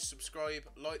 guys, just subscribe,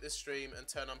 like the stream, and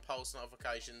turn on post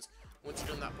notifications. Once you've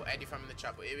done that, put Eddie Fam in the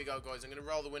chat. But here we go, guys. I'm going to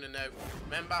roll the winner now.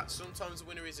 Remember, sometimes the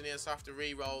winner isn't here, so I have to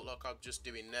re-roll like I'm just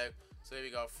doing now. So, here we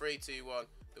go. 3, 2, 1.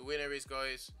 The winner is,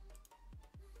 guys,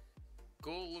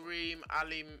 Gulreem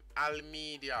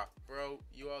Almeida. Bro,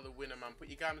 you are the winner, man. Put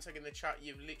your gamer tag in the chat.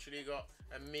 You've literally got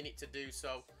a minute to do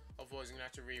so. Otherwise, I'm going to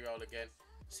have to re-roll again.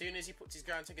 As soon as he puts his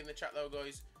gamer tag in the chat, though,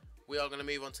 guys, we are going to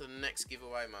move on to the next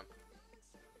giveaway, man.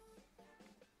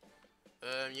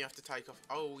 You have to take off.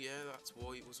 Oh, yeah, that's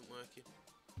why it wasn't working.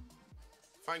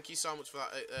 Thank you so much for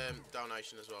that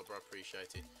donation as well, bro. I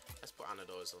appreciate it. Let's put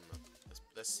Anodize on that.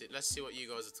 Let's see what you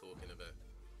guys are talking about.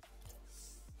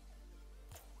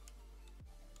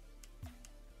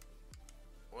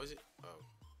 Why is it? Oh.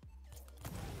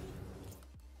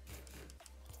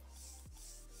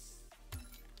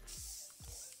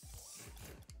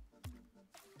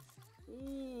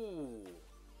 Ooh.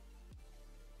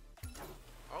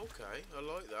 Okay, I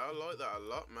like that. I like that a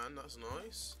lot, man. That's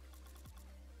nice.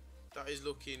 That is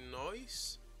looking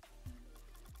nice.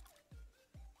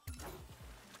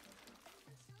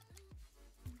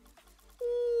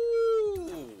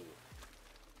 Ooh.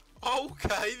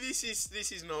 Okay, this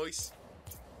is nice.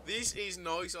 This is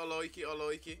nice. I like it. I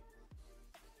like it.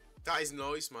 That is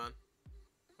nice, man.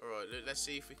 Alright, let's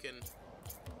see if we can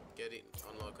get it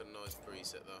on like a nice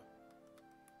preset though.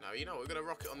 Now, you know, we're gonna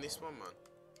rock it on this one, man.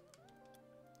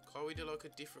 Can't we do like a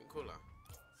different colour?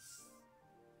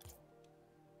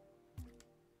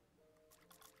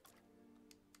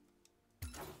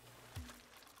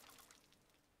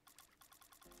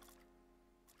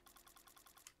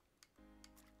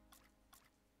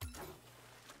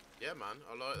 Yeah, man,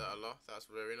 I like that a lot. That's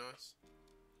very nice.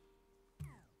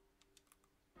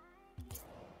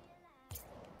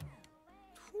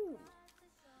 Whew.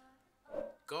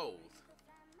 Gold.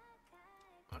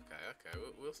 Okay.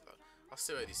 I'll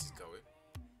see where this is going.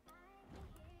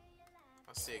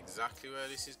 I see exactly where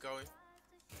this is going.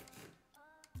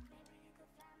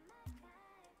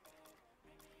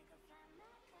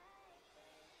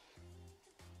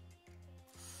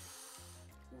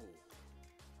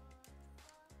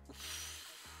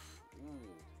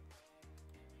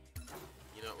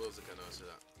 You know what, Will's gonna answer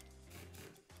that.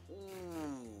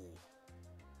 Ooh.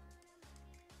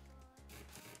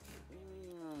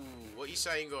 What are you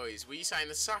saying, guys? Were you saying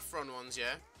the saffron ones,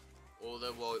 yeah? All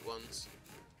the white ones.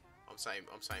 I'm saying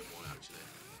white actually.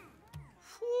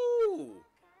 Whoo!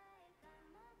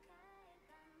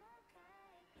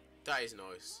 That is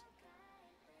nice.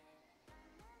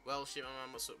 Well, shit, my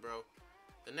man, what's up, bro?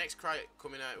 The next crate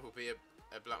coming out will be a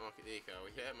black market decal.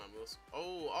 Yeah, man.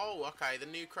 Oh, okay. The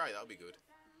new crate, that'll be good.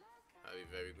 That'll be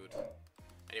very good.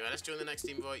 Anyway, let's join the next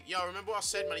invite. Yo, remember what I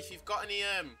said, man? If you've got any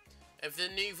of the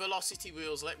new velocity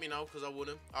wheels, let me know, because I want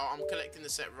them. Oh, I'm collecting the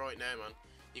set right now, man.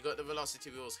 You got the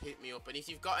velocity wheels, hit me up. And if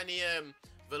you've got any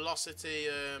velocity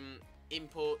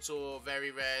imports or very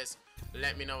rares,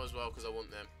 let me know as well, because I want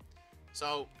them.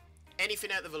 So,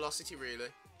 anything out the velocity, really,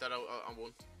 that I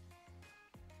want.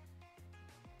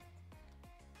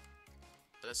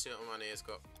 Let's see what my man here's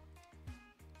got.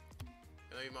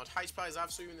 H players,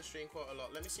 I've seen you in the stream quite a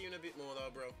lot. Let me see you in a bit more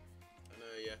though, bro. And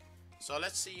yeah. So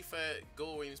let's see if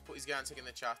Gorwin's put his Gantic in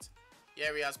the chat.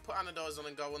 Yeah, he has. Put anodize on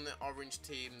and go on the orange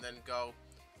team, then go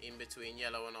in between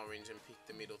yellow and orange and pick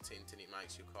the middle tint, and it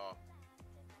makes your car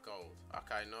gold.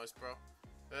 Okay, nice, bro.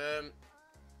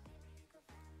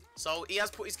 So he has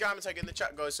put his gamer tag in the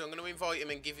chat, guys. So I'm going to invite him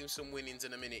and give him some winnings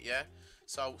in a minute, yeah.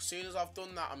 So as soon as I've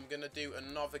done that, I'm going to do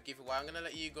another giveaway. I'm going to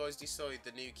let you guys decide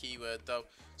the new keyword though.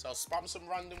 So I'll spam some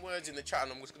random words in the chat,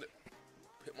 and I'm just going to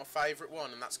pick my favourite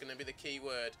one, and that's going to be the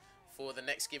keyword for the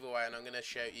next giveaway. And I'm going to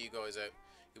shout you guys out,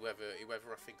 whoever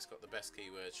I think's got the best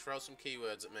keywords. Throw some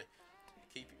keywords at me.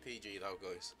 Keep it PG though,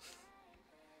 guys.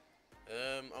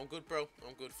 I'm good, bro.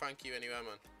 I'm good. Thank you anyway,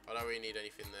 man. I don't really need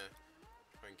anything there.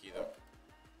 Thank you though.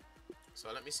 So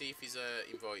let me see if he's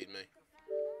invited me.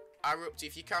 Arupt,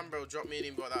 if you can, bro, drop me an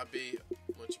invite. That'd be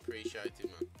much appreciated,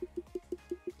 man.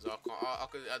 Cause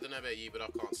I don't know about you, but I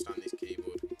can't stand this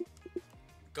keyboard.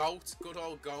 Goat, good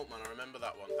old goat, man. I remember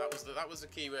that one. That was the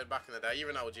keyword back in the day. You're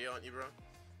an OG, aren't you, bro?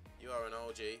 You are an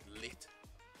OG. Lit.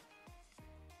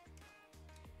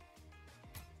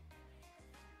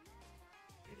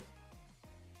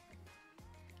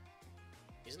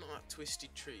 Isn't that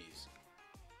Twisted Trees?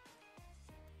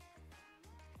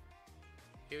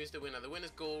 Who is the winner? The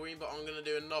winner's Goreen, but I'm going to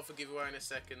do another giveaway in a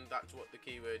second. That's what the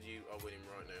keyword you are winning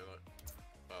right now. Like,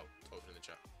 well, type it in the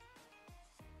chat.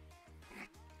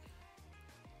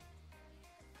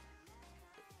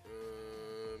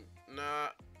 Nah,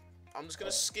 I'm just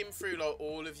going to skim through like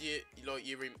all of your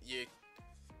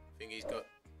thing he's got.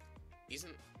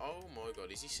 Isn't, oh my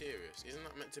god, is he serious? Isn't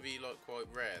that meant to be like quite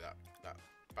rare, that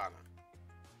banner?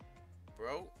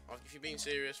 Bro, if you're being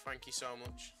serious, thank you so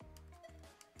much.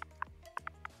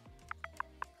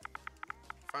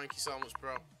 Thank you so much,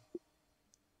 bro.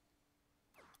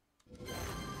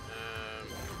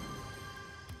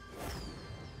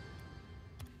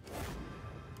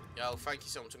 Yo, thank you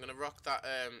so much. I'm gonna rock that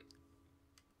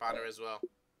banner as well.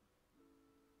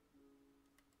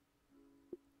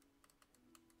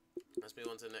 Let's move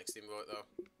on to the next invite though.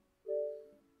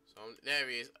 So there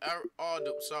he is.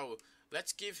 So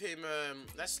let's give him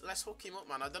let's hook him up,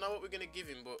 man. I don't know what we're gonna give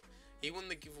him, but he won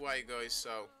the giveaway, guys.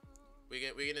 So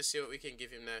we're gonna see what we can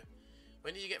give him now.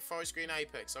 When did you get Forest Green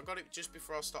Apex? I got it just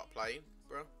before I stopped playing,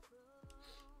 bro.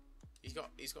 He's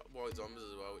got white zombies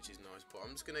as well, which is nice. But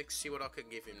I'm just gonna see what I can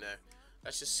give him now.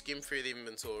 Let's just skim through the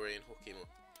inventory and hook him up.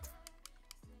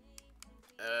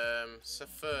 So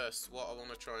first, what I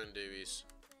want to try and do is,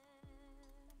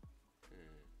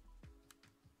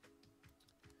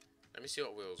 let me see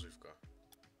what wheels we've got.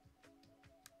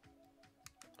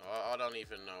 I don't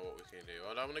even know what we can do.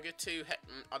 I don't want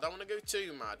to go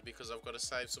too mad because I've got to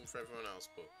save some for everyone else.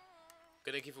 But I'm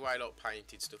gonna give away a lot of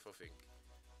painted stuff, I think.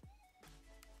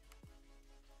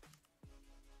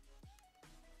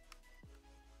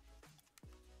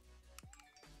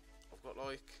 I've got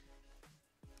like,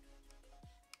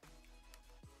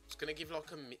 just gonna give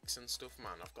like a mix and stuff,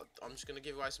 man. I'm just gonna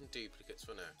give away some duplicates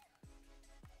for now.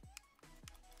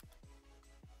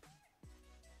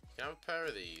 You can have a pair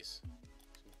of these.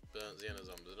 Burnt Xena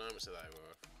zombies. I don't know how much they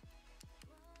were.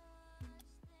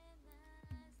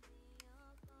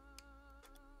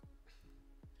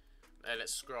 Hey,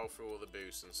 let's scroll through all the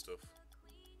boosts and stuff.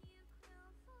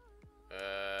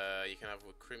 You can have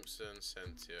a Crimson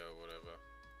Sentia or whatever.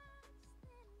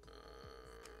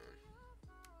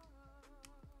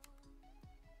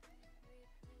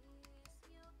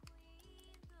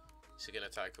 It's gonna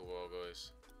take a while,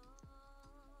 guys.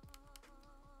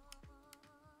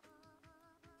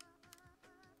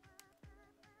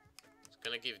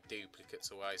 Gonna give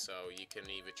duplicates away, so you can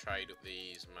either trade up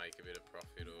these, make a bit of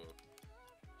profit, or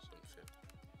something.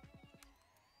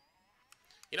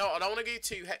 You know, I don't want to go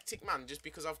too hectic, man, just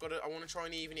because I want to try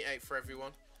and even it out for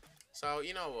everyone. So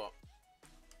you know what?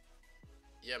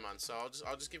 Yeah, man. So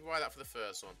I'll just give away that for the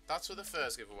first one. That's for the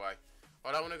first giveaway.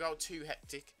 I don't want to go too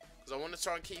hectic Because I want to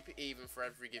try and keep it even for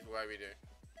every giveaway we do.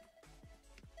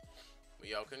 But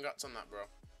yo, congrats on that, bro.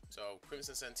 So,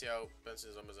 Crimson Sentio,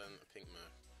 Benson Zombies, and a Pink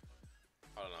Merc.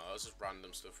 I don't know, that was just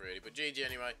random stuff really. But GG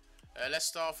anyway. Let's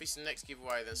start off this next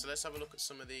giveaway then. So let's have a look at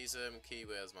some of these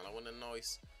keywords, man. I want a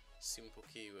nice, simple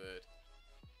keyword.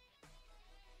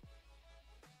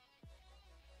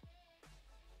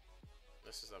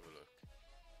 Let's just have a look.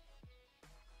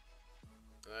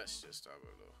 Let's just have a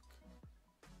look.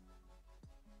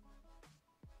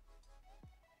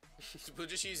 We'll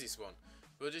just use this one.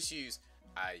 We'll just use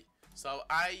A. So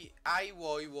A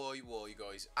Y Y Y,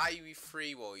 guys. A with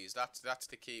 3 Y's. That's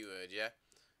the keyword, yeah.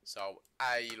 So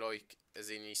A, like as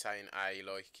in you saying A,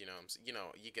 like you know,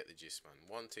 you get the gist, man.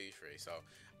 1 2 3. So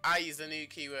A is the new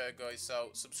keyword, guys. So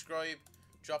subscribe,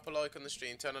 drop a like on the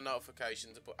stream, turn on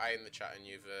notifications, and put A in the chat, and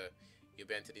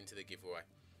you've entered into the giveaway.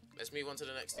 Let's move on to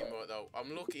the next thing, right though.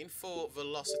 I'm looking for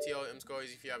velocity items,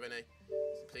 guys. If you have any,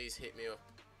 so please hit me up.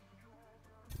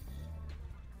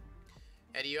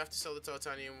 Eddie, you have to sell the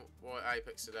titanium white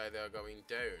Apex today. They are going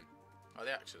down. Are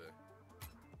they actually?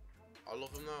 I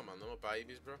love them now, man. They're my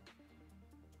babies, bro.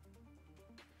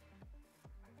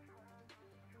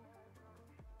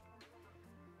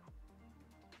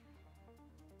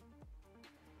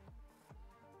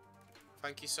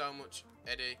 Thank you so much,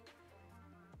 Eddie.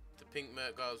 The pink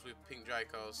Merc girls with pink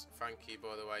Dracos. Thank you,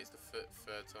 by the way. It's the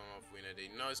third time I've won, Eddie.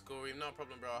 Nice, Corey. No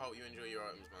problem, bro. I hope you enjoy your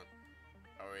items, man.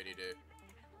 I really do.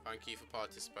 Thank you for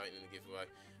participating in the giveaway.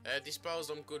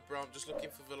 Disposed, I'm good, bro. I'm just looking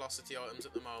for velocity items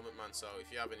at the moment, man. So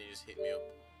if you have any, just hit me up.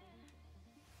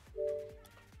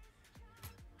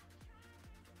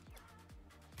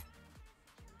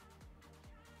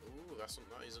 Ooh, that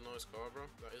is a nice car, bro.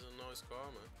 That is a nice car,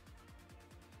 man.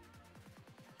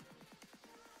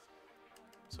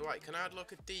 So wait, can I add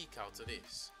like a decal to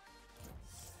this?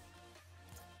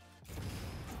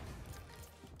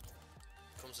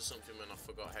 Comes to something when I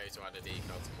forgot how to add a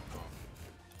decal to my car.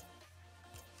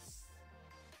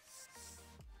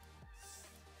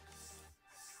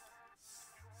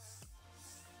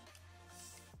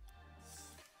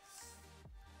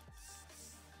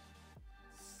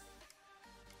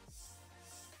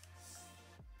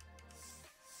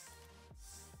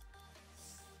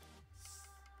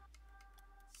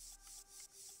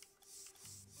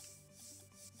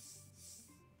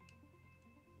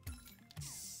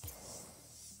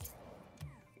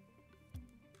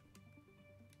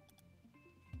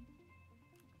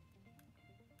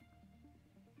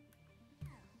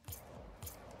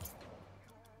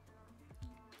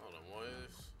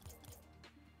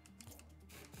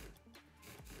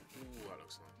 Ooh, that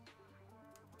looks nice.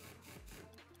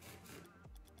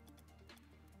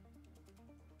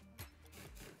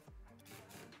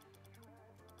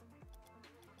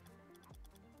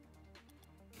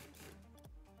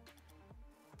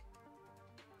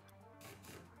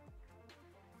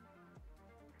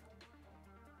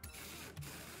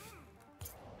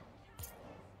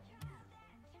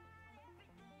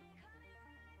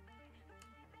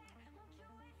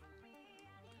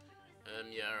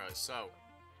 Yeah, right. So,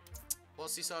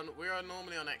 what's this on? We are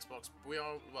normally on Xbox. We're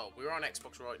on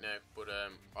Xbox right now, but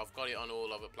I've got it on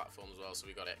all other platforms as well. So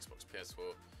we got Xbox,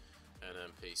 PS4,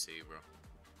 and PC, bro.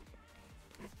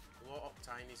 What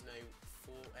octane is now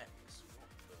 4X? What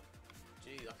the?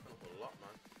 Gee, that's gone up a lot,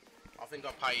 man. I think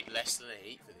I paid less than a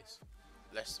heat for this.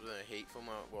 Less than a heat for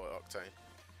my white octane.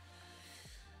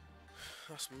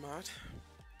 That's mad.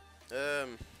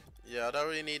 Yeah, I don't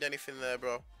really need anything there,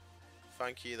 bro.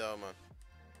 Thank you though, man.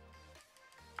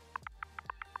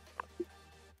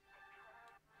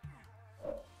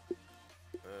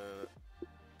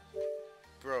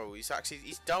 Bro, he's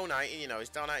donating, you know, he's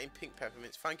donating pink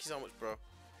peppermints. Thank you so much, bro.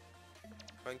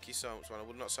 Thank you so much, man. I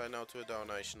would not say no to a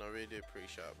donation. I really do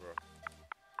appreciate it, bro.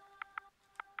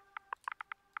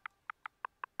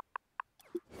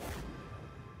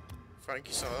 Thank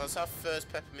you so much. That's our first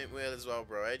peppermint wheel as well,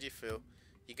 bro. How do you feel?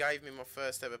 You gave me my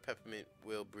first ever peppermint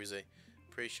wheel, Brizzy.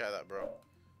 Appreciate that, bro.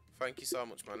 Thank you so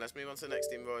much, man. Let's move on to the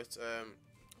next invite.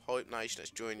 Hype Nation,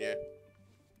 let's join you.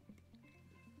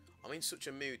 I'm in such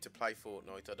a mood to play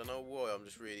Fortnite. I don't know why, I'm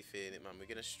just really feeling it, man. We're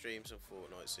going to stream some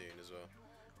Fortnite soon as well.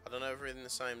 I don't know if we're in the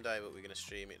same day, but we're going to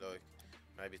stream it, like,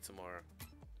 maybe tomorrow.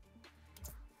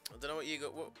 I don't know what you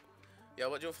got. What do you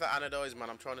want for that anodize,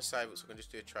 man? I'm trying to save it so I can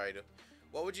just do a trade up.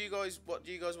 What do you guys want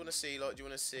to see? Like, do you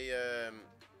want to see,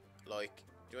 like,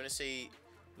 do you want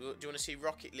to see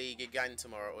Rocket League again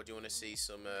tomorrow, or do you want to see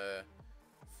some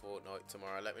Fortnite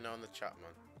tomorrow? Let me know in the chat,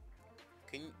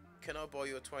 man. Can I buy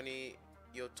your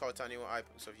titanium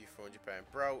items of you for £400,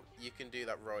 bro? You can do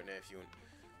that right now if you want.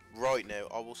 Right now,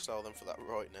 I will sell them for that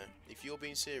right now. If you're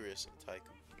being serious, take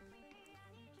them.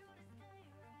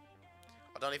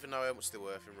 don't even know how much they're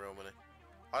worth in real money.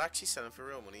 I'd actually sell them for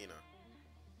real money, you know.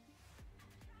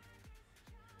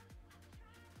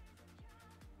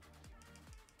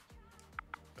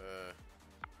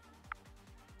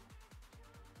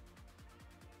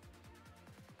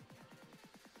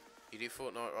 You do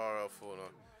Fortnite RL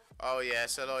Fortnite. Oh yeah,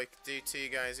 so like do 2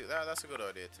 games. That's a good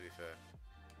idea, to be fair.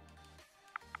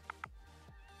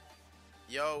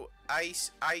 Yo,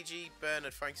 Ace, AG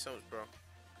Bernard, thank you so much, bro.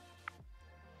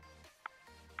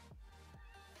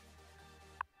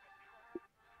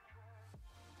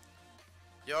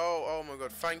 Yo, oh my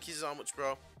god, thank you so much,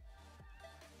 bro.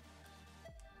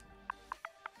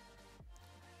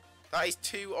 That is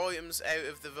 2 items out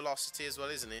of the velocity as well,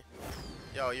 isn't it?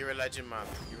 Yo, you're a legend, man.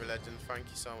 You're a legend. Thank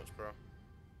you so much, bro.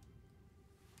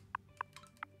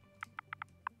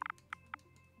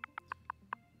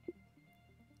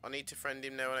 I need to friend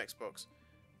him now on Xbox.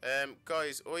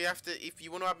 Guys, all you have to, if you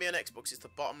want to add me on Xbox, it's the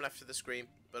bottom left of the screen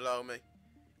below me.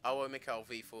 iMiqueel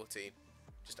V14.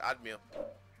 Just add me up.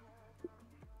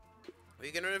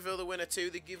 We're going to reveal the winner to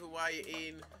the giveaway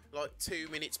in like 2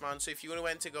 minutes, man. So if you want to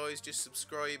enter, guys, just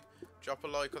subscribe, drop a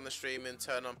like on the stream, and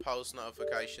turn on post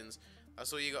notifications.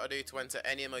 That's all you got to do to enter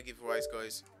any of my giveaways,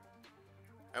 guys.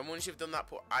 And once you've done that,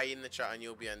 put A in the chat and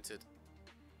you'll be entered.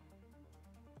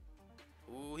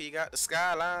 Ooh, he got the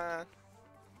skyline.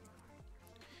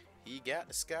 He got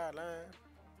the skyline.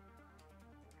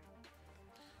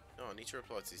 Oh, I need to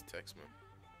reply to his text, man.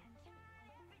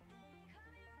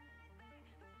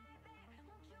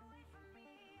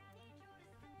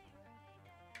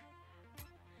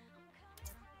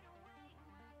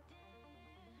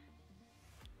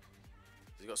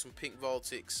 He's got some pink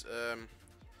Voltics.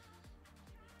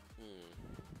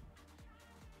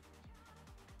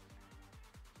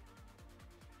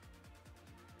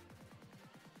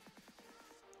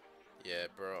 Yeah,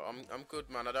 bro. I'm good,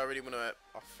 man. I don't really want to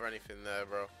offer anything there,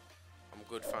 bro. I'm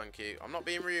good, thank you. I'm not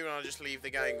being rude when I just leave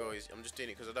the game, guys. I'm just doing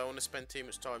it because I don't want to spend too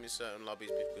much time in certain lobbies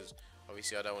because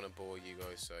obviously I don't want to bore you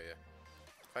guys. So yeah,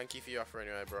 thank you for your offer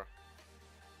anyway, bro.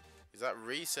 Is that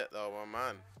reset though, my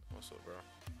man? What's up, bro?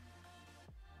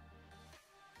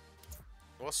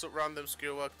 What's up, random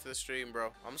skill work to the stream,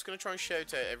 bro? I'm just gonna try and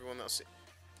shout out everyone that's.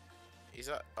 Is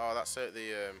that? Oh, that's out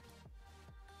the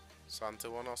Santa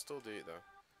one. I'll still do it though.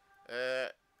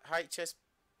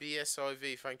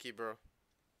 HSBSIV, thank you, bro.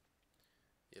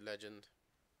 You legend.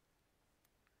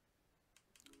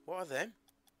 What are them?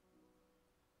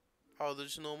 Oh, they're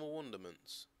just normal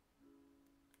wonderments.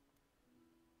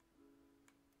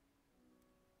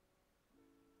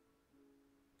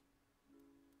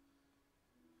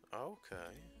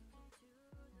 Okay.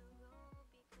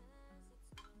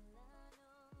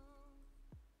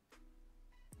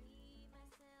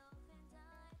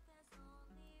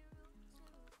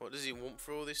 What does he want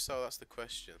for all this? So that's the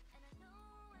question.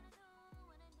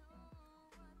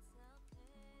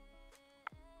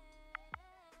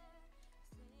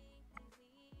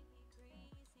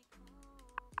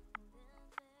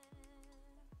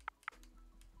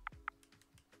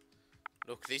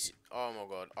 Look, this. Oh my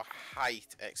god, I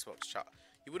hate Xbox chat.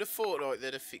 You would have thought like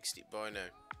they'd have fixed it by now.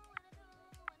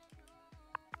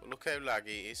 But look how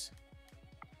laggy it is.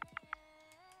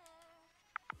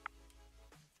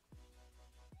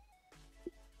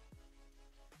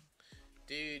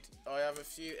 Dude, I have a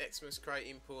few Xmas crate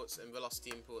imports and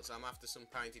velocity imports. I'm after some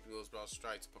painted wheels, but I'll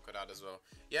straight to Pocket Ad as well.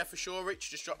 Yeah, for sure,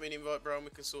 Rich. Just drop me an invite, bro, and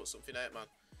we can sort something out, man.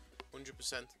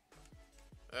 100%.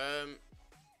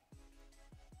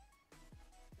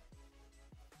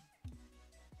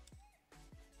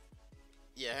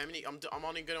 Yeah, how many? I'm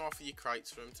only going to offer you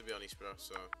crates for them, to be honest, bro.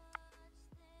 So.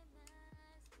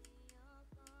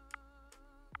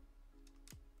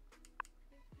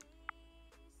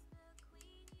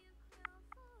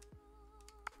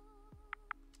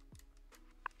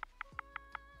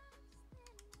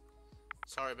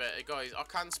 Sorry about it, guys. I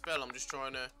can spell. I'm just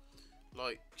trying to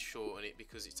like shorten it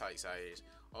because it takes ages.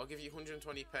 I'll give you £120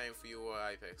 for your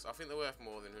Apex. I think they're worth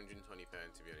more than £120,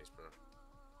 to be honest, bro.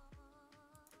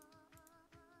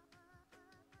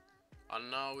 I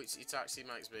know it actually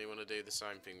makes me want to do the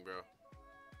same thing, bro.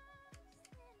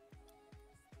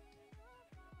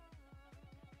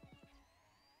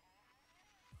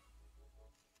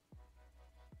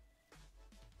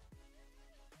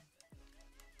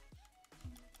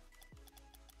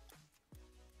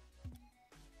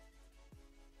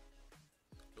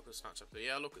 Look at Snapchat.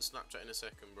 Yeah, I'll look at Snapchat in a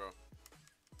second, bro.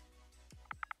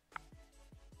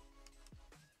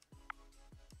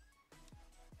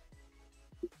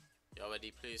 Yo,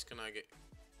 Eddie, please can I get...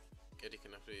 Eddie,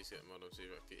 can I please get mod on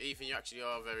super active? Ethan, you actually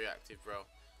are very active, bro.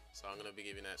 So I'm going to be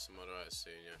giving out some moderators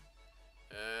soon, yeah.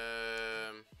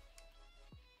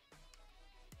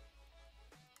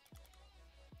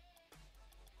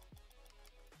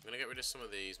 I'm gonna get rid of some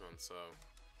of these, man, so...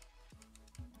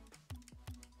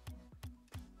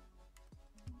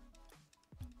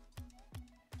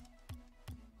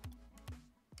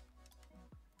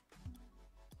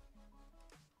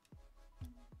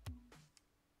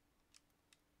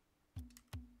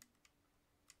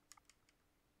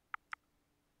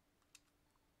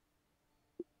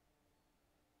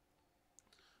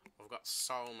 I've got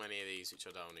so many of these which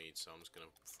I don't need, so I'm just gonna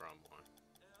throw them away.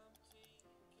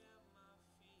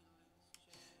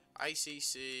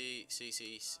 ACC,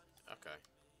 CC, okay.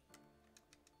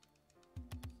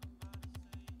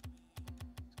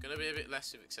 It's gonna be a bit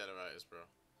less with accelerators, bro.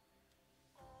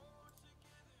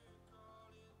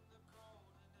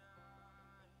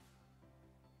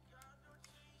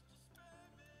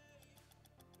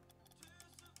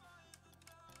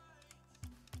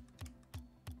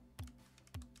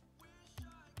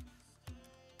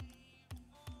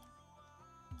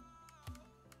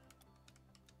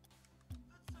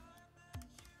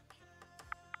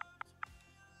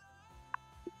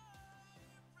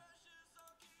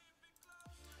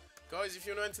 Guys, if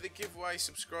you want to enter the giveaway,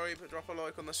 subscribe, drop a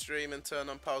like on the stream and turn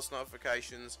on post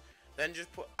notifications. Then just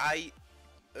put A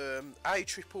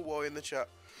triple Y in the chat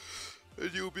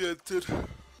and you'll be entered.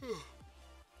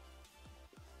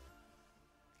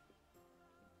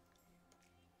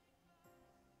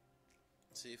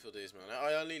 See if I do this, man.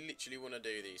 I only literally want to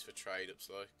do these for trade ups,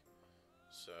 like.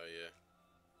 So, yeah.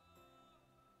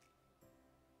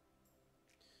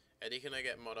 Eddie, can I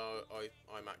get mod?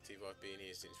 I'm active. I've been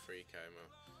here since 3K, man.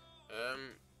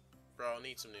 Bro, I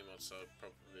need some new mods, so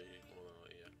probably more than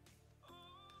that, yeah.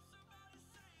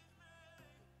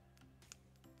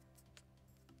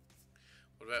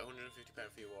 What about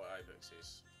 £150 for your white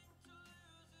ibexes?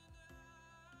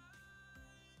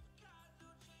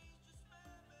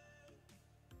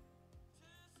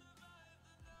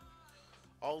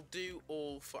 I'll do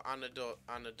all for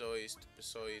anodized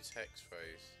besides hex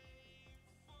phase.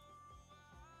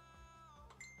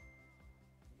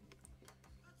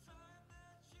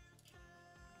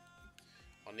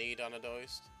 I need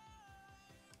anodized.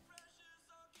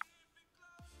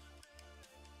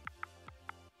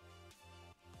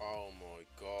 Oh my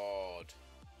god.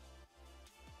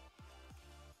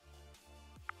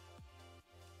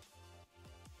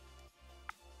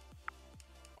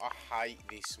 I hate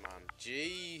this, man.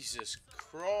 Jesus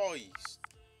Christ.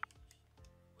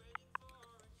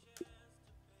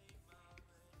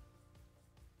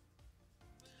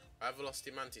 I have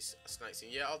velocity mantis snakes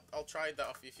in. Yeah, I'll trade that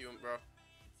off if you want, bro.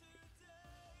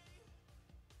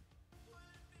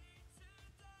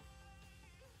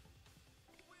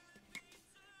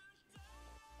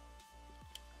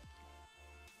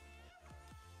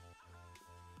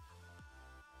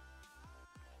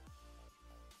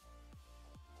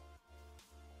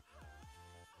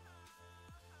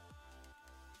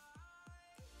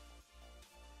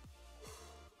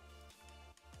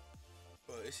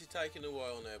 But this is taking a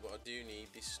while now, but I do need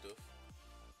this stuff.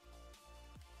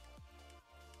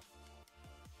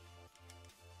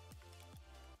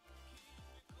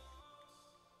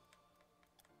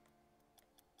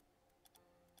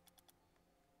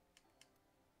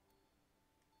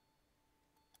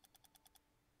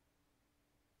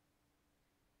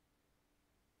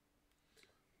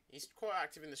 He's quite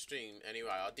active in the stream anyway.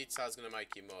 I did say I was going to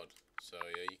make him mod. So,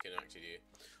 yeah, you can actually do it.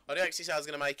 I did actually say I was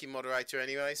going to make him moderator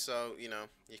anyway. So, you know,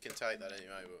 you can take that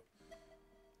anyway. But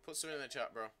put something in the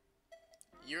chat, bro.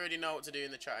 You already know what to do in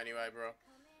the chat anyway, bro.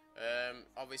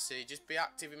 Obviously, just be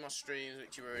active in my streams,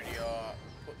 which you already are.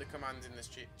 Put the commands in the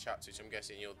chat, which I'm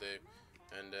guessing you'll do.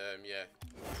 And, yeah,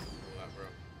 all that, bro.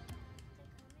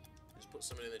 Just put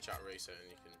something in the chat reset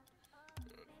and you can...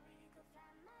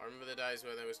 I remember the days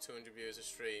where there was 200 viewers a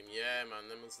stream. Yeah, man,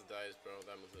 them was the days, bro.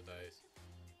 Them was the days.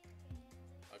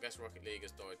 I guess Rocket League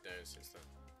has died down since then.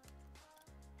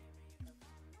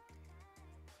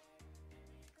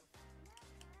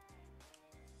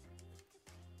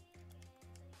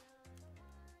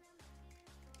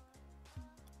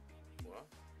 What?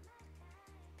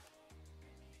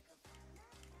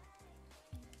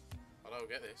 I don't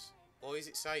get this. Why is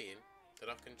it saying that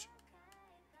I can...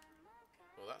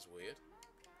 Well, that's weird.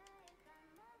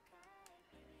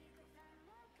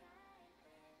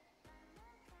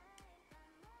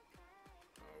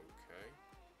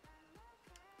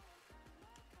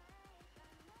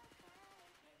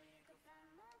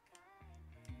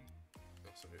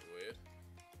 That's a bit weird.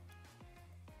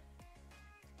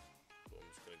 But I'm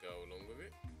just going to go along with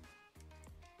it.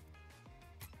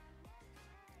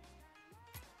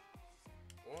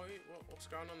 Why? What's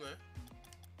going on there?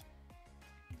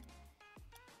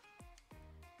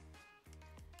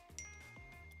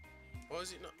 Why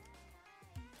is it not?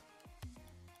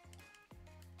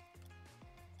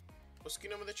 What's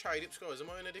going on with the trade ups, guys? Am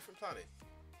I on a different planet?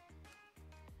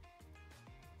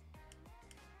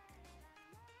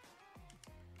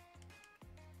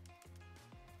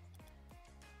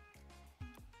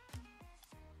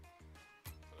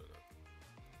 I don't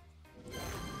know.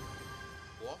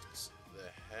 What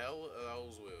the hell are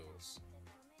those wheels?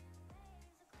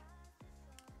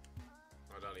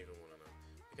 I don't even want to know.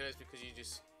 Okay, it's because you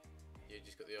just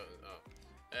got the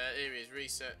here he is,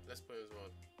 reset. Let's put him as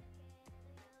one.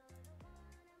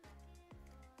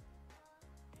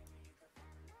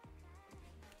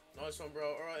 Nice one,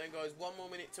 bro. Alright then, guys, 1 more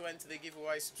minute to enter the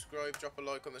giveaway. Subscribe, drop a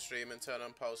like on the stream, and turn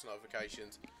on post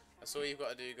notifications. That's all you've got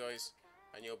to do, guys,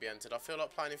 and you'll be entered. I feel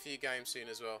like playing a few games soon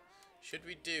as well. Should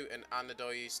we do an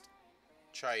anodized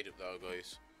trade up though,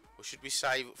 guys? Or should we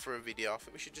save it for a video? I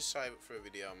think we should just save it for a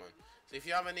video, man. So if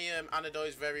you have any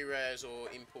anodized very rares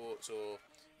or imports or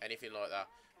anything like that,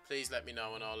 please let me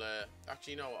know, and I'll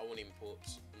actually, you know what, I want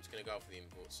imports. I'm just going to go for the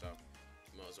imports, so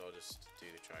might as well just do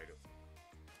the trade up.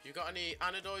 If you've got any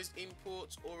anodized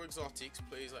imports or exotics,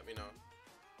 please let me know.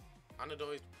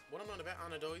 Anodized, what am I on about?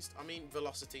 Anodized? I mean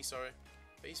velocity, sorry.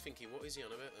 But he's thinking, what is he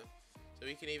on about then? So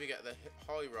we can either get the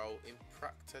high roll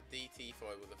Impracta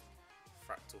DT5 with a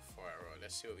fractal fire. Right,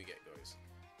 let's see what we get, guys.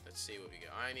 Let's see what we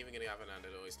get. I ain't even going to have an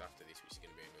anodized after this, which is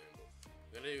going to be annoying, but I'm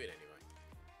going to do it anyway.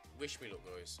 Wish me luck,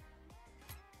 guys.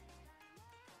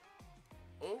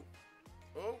 Oh,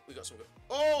 we got some good.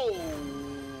 Oh,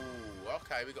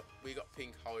 okay, we got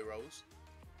pink high rolls.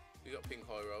 We got pink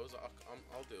high rolls.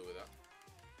 I'll deal with that.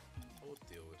 I'll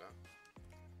deal with that.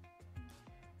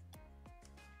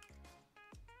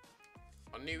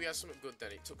 I knew we had something good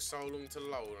then. It took so long to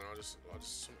load, and I just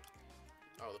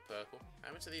oh, the purple.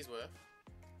 How much are these worth?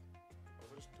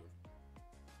 I'll just do.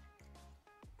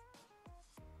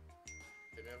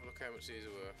 Let me have a look how much these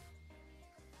are worth.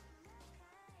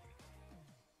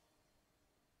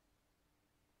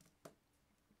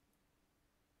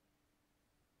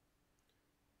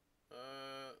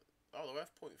 Oh, they're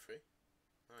worth 0.3.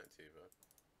 Not too bad.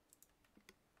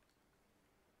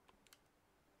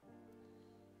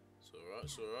 It's alright,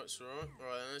 it's alright, it's alright.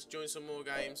 Alright, let's join some more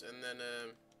games, and then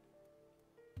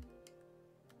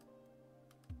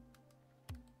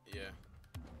yeah.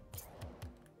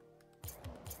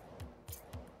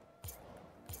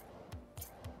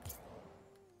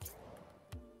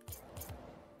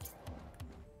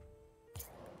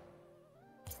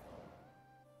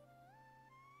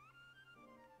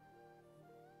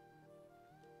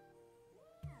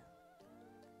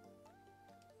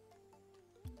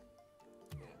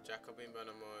 Jacobin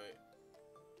Banamite.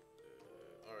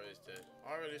 Aura is dead.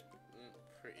 Aura is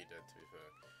pretty dead, to be fair.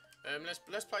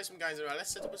 Let's play some games around.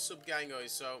 Let's set up a sub game,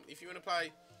 guys. So if you want to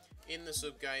play in the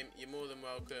sub game, you're more than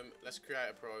welcome. Let's create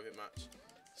a private match.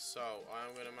 So I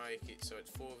am gonna make it so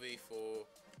it's 4v4,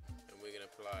 and we're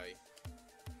gonna play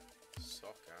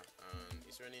soccer. And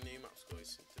is there any new maps,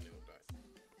 guys, since the new update?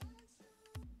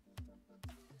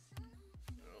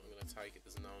 Alright, I'm gonna take it.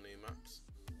 There's no new maps.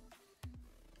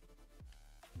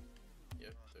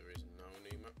 Yep, there is no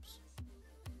new maps.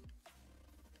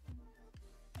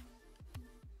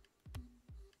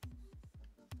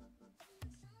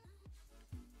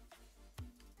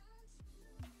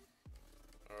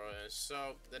 Alright,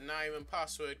 so the name and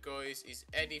password, guys, is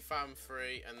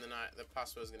EddieFan3, and the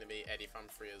password is going to be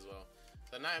EddieFan3 as well.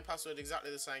 So name and password exactly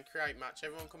the same. Create match.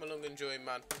 Everyone come along and join,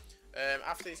 man.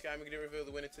 After this game, we're going to reveal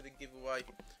the winner to the giveaway,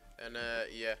 and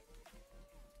yeah,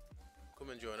 come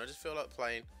and join. I just feel like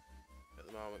playing at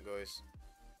the moment, guys.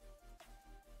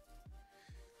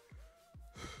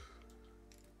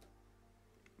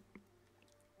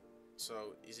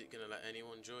 So, is it going to let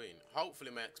anyone join?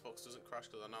 Hopefully my Xbox doesn't crash,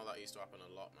 because I know that used to happen a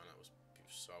lot, man. That was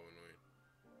so annoying.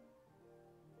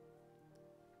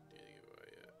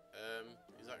 Yeah.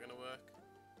 Is that going to work?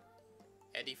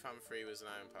 EddieFan3 was the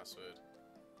name and password.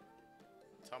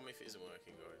 Tell me if it isn't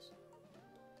working, guys.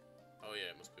 Oh yeah,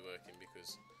 it must be working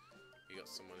because you got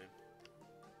someone in.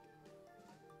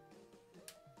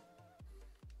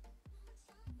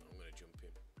 I'm going to jump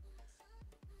in.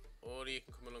 Or you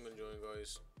can come along and join,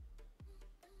 guys.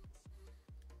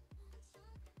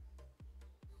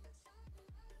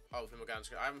 Hopefully my game's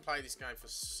good. I haven't played this game for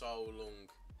so long.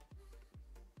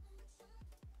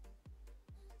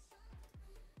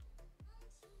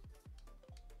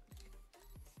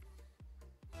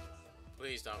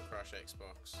 Please don't crash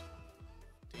Xbox.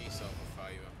 Do yourself a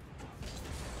favour.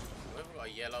 Whether I've got a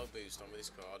yellow boost on with this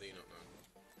car, do you not know?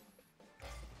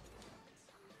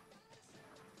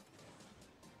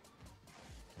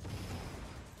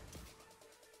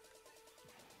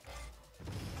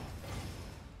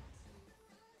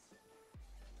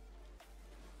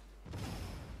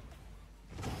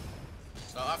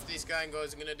 after this game,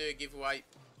 guys, I'm going to do a giveaway.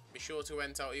 Be sure to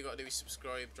enter. All you got to do is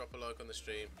subscribe, drop a like on the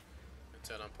stream, and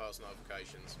turn on post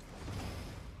notifications.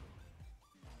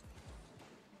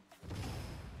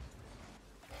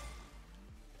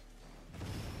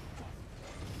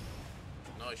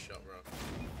 Nice shot, bro.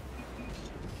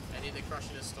 Any of the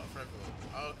crashing has stopped for everyone.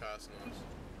 Oh, okay, that's nice.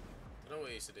 I don't know what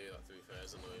he used to do that, to be fair.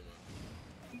 It's annoying, man.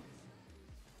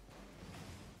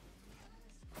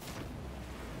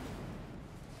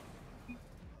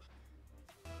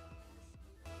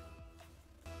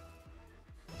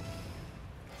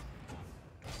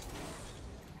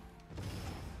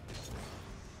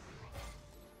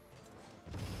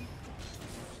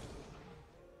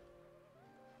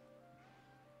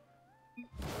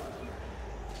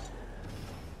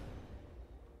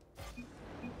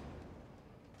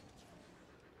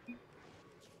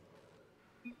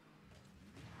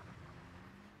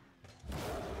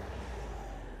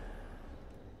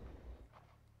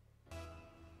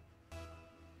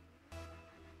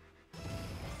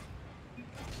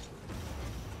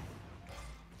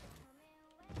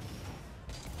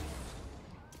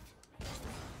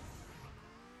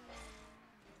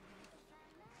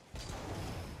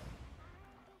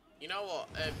 You know what?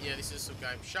 Yeah, this is some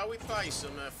game. Shall we play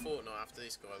some Fortnite after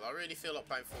this, guys? I really feel like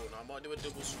playing Fortnite. I might do a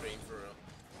double stream for real.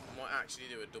 I might actually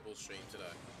do a double stream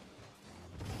today.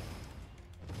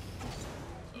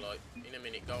 So, like, in a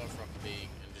minute, go off Rocket League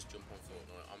and just jump on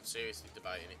Fortnite. I'm seriously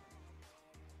debating it.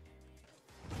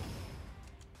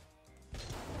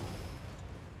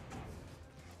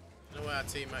 I don't know why our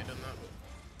teammate done that, but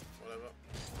whatever.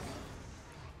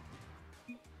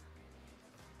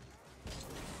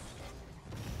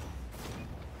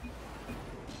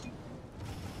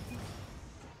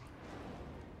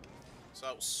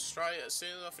 So straight as soon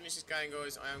as I finish this game,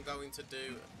 guys, I am going to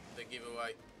do the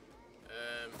giveaway.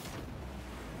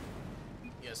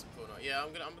 Yes, Fortnite. Yeah, I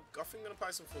think I'm gonna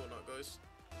play some Fortnite, guys.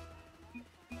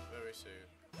 Very soon.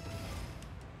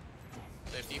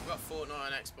 So if you've got Fortnite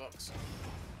on Xbox,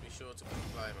 be sure to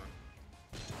play, man.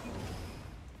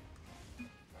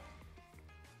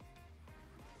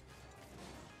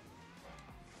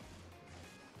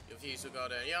 Your views will go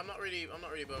down. Yeah, I'm not really bothered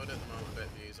at the moment about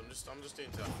views. I'm just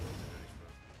doing that.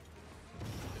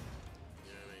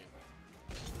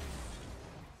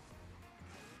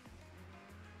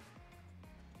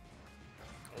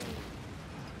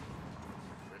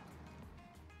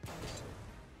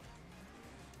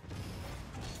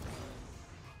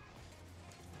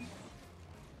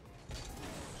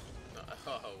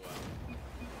 Oh wow.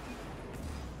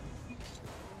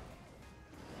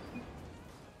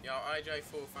 Yo,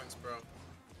 IJ4, thanks, bro.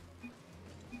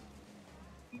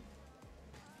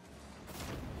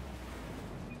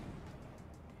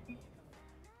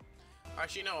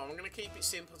 Actually, no, I'm gonna keep it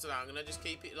simple today. I'm gonna just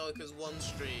keep it like as one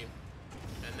stream,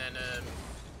 and then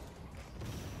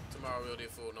tomorrow we'll do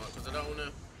Fortnite because I don't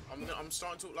wanna. I'm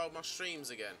starting to upload my streams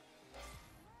again.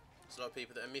 It's like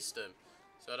people that have missed them.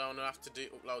 So I don't want to have to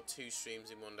upload 2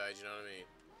 streams in one day, do you know what I mean?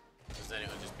 Because then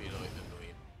it'll just be like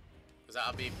annoying. Because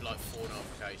that'll be like 4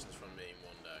 notifications from me in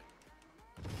one day.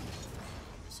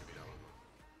 Obviously we don't want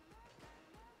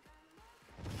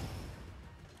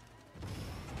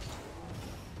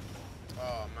that.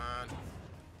 Oh man.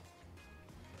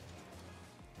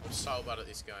 I'm so bad at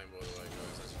this game, by the way,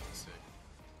 guys, as you can see.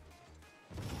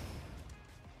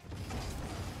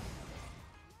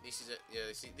 This is it, yeah,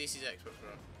 this is Xbox,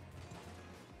 bro.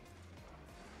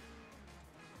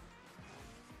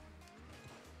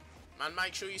 Man,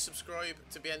 make sure you subscribe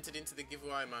to be entered into the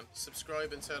giveaway, man.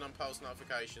 Subscribe and turn on post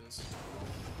notifications.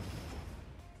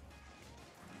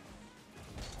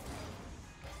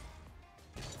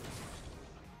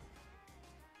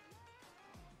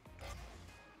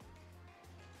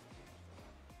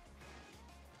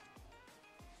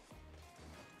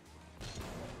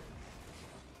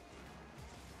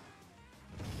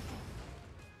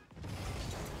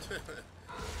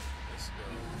 Let's go.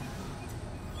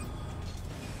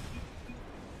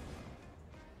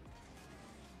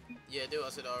 Yeah, do what I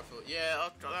said, Arthur. Yeah,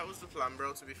 that was the plan,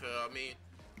 bro, to be fair. I mean,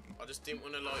 I just didn't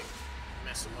want to, like,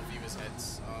 mess up my viewers'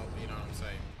 heads. You know what I'm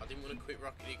saying? I didn't want to quit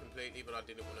Rocket League completely, but I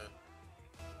didn't want to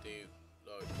do,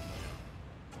 like, you know,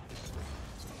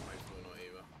 stop playing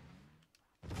Fortnite either.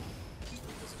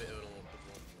 It's a bit of an awkward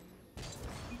one.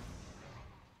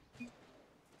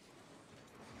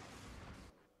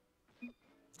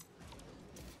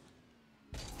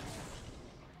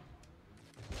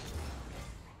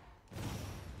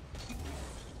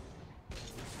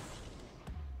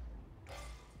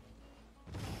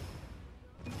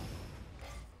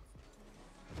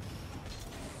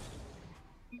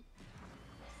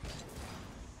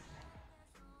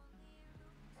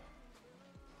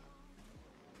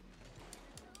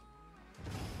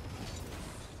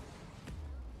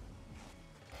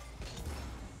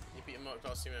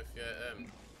 costume if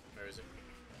where is it?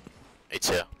 It's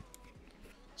here.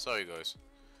 Sorry guys.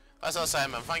 As I was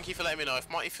saying, man, thank you for letting me know.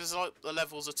 If it's like the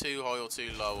levels are too high or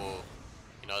too low, or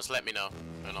you know, just let me know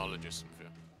and I'll adjust them for you.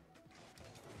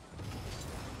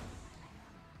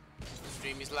 The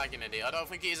stream is lagging, Eddie. I don't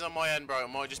think it is on my end, bro. It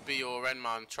might just be your end,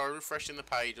 man. Try refreshing the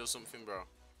page or something, bro.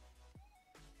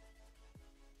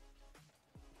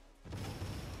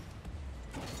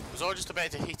 Was I just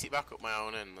about to hit it back up my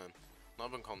own end, man?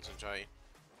 Not been concentrating.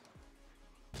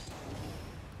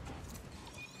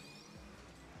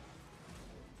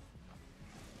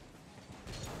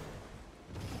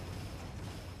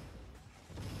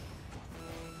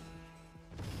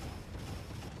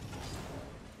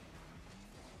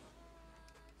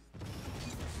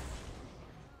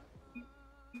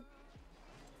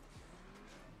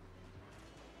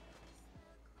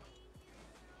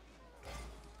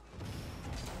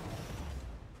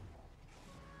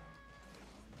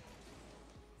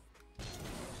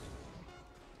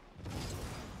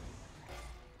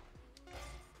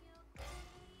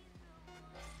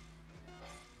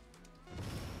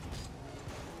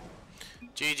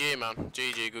 GG, man.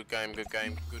 GG, good game, good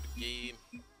game, good game.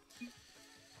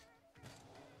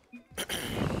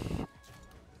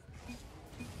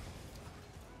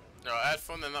 Alright, I had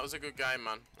fun then, that was a good game,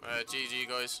 man. GG,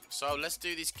 guys. So, let's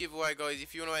do this giveaway, guys.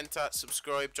 If you want to enter,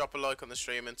 subscribe, drop a like on the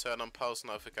stream, and turn on post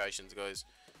notifications, guys.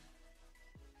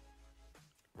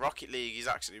 Rocket League is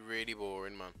actually really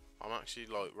boring, man. I'm actually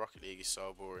like, Rocket League is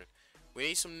so boring. We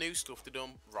need some new stuff to do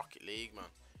on Rocket League, man.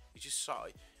 It's just so...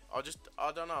 I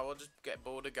don't know, I'll just get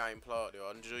bored of gameplay.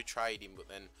 I enjoy trading, but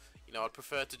then, you know, I'd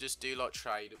prefer to just do like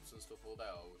trade ups and stuff all day,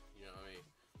 you know what I mean?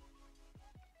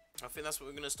 I think that's what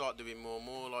we're going to start doing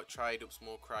more like trade ups,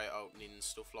 more crate openings,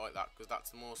 stuff like that, because that's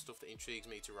the more stuff that intrigues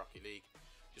me to Rocket League.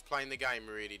 Just playing the game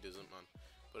really doesn't, man.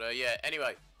 But yeah,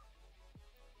 anyway.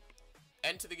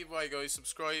 Enter the giveaway, guys.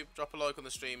 Subscribe, drop a like on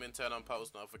the stream, and turn on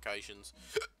post notifications.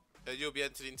 You'll be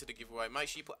entered into the giveaway. Make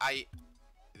sure you put 8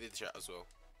 in the chat as well.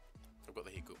 I've got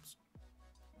the hiccups.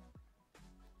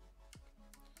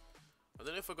 I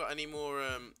don't know if I've got any more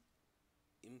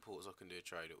imports I can do a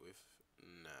trade up with.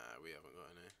 Nah, we haven't got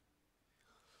any.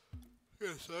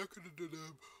 Yes, I could have done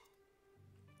them.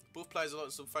 Both players a lot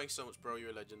of stuff. Thanks so much, bro. You're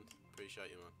a legend.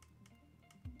 Appreciate you, man.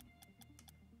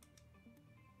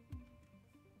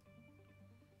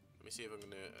 Let me see if I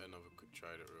can do another quick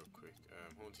trade up real quick.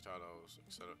 Haunted Hollows,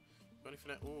 etc. Got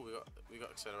anything? Oh, we got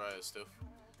accelerator stuff.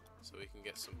 So we can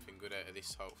get something good out of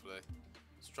this, hopefully.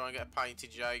 Let's try and get a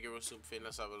painted Jaeger or something.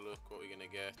 Let's have a look what we're going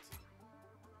to get.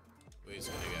 We're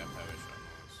just going to get a power shot.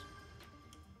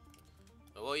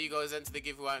 Now, while you guys enter the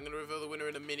giveaway, I'm going to reveal the winner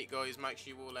in a minute, guys. Make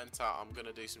sure you all enter. I'm going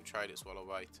to do some trade-ups while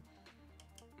I wait.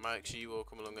 Make sure you all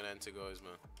come along and enter, guys,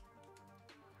 man.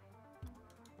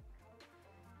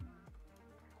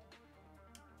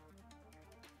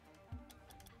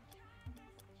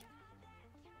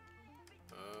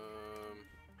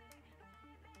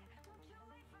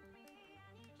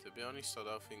 To be honest, I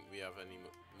don't think we have any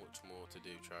much more to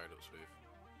do trade-ups with.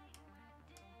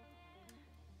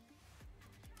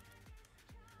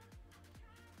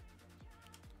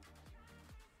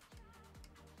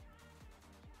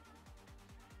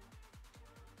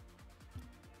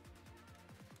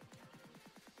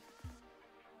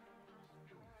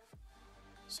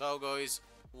 So guys,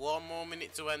 1 more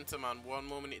minute to enter, man. 1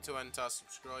 more minute to enter.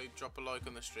 Subscribe, drop a like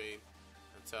on the stream,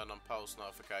 and turn on post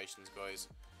notifications, guys.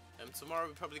 Tomorrow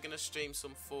we're probably going to stream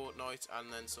some Fortnite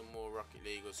and then some more Rocket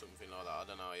League or something like that. I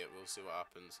don't know yet. We'll see what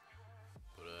happens.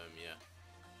 But yeah.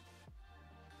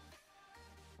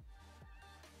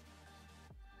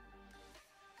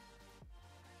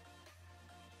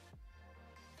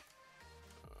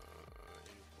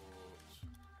 Import.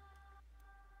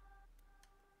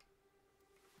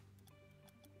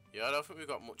 Yeah, I don't think we've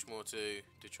got much more to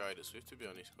trade us with, to be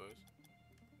honest, guys.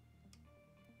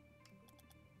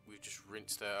 We've just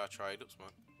rinsed out our trade-ups, man.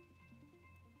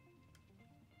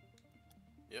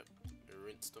 Yep, we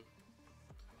rinsed them.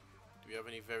 Do we have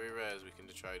any very rares we can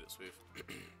do trade-ups with?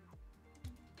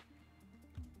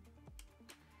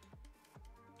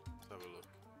 Let's have a look.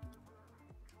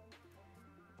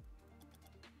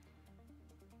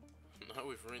 No,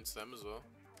 we've rinsed them as well.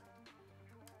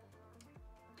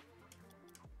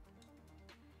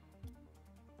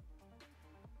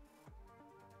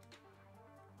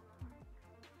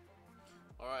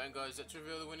 Alright, and guys, let's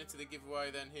reveal the winner to the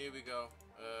giveaway then. Here we go.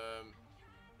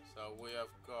 So we have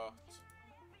got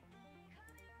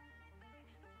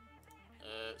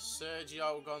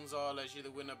Sergio Gonzalez, you're the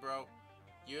winner, bro.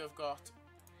 You have got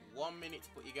 1 minute to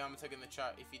put your gamer tag in the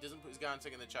chat. If he doesn't put his gamer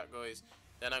tag in the chat, guys,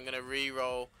 then I'm going to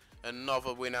re-roll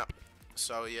another winner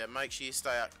So yeah, make sure you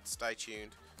stay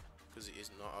tuned, because it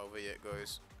is not over yet,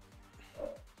 guys.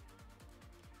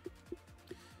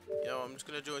 I'm just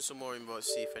gonna join some more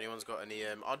invites, see if anyone's got any.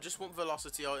 I just want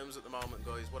velocity items at the moment,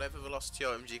 guys. Whatever velocity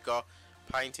items you got,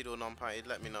 painted or non-painted,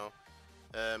 let me know.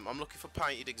 I'm looking for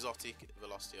painted exotic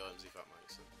velocity items, if that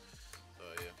makes sense. So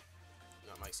yeah,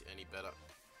 that makes it any better.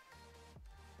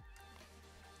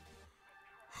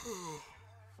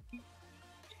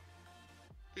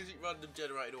 Is it random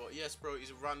generated or what? Yes, bro,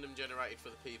 it's random generated for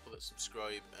the people that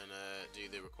subscribe and do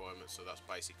the requirements. So that's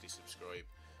basically subscribe,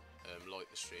 like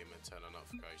the stream, and turn on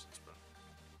notifications, bro.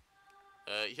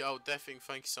 Yo, Deffing,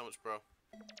 thank you so much, bro.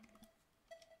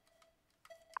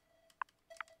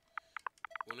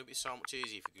 Wouldn't it be so much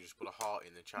easier if you could just put a heart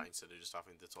in the chat instead of just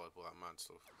having to type all that mad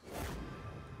stuff?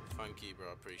 Thank you, bro.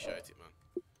 I appreciate it, man.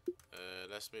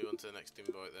 Let's move on to the next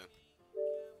invite then.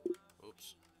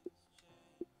 Oops.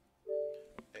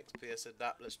 XPS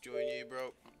adapt. Let's join you,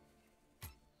 bro.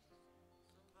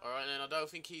 Alright, then. I don't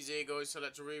think he's here, guys, so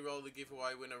let's re-roll the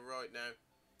giveaway winner right now.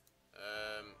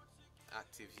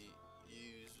 Active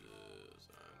users,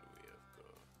 and we have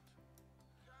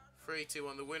got 3, 2,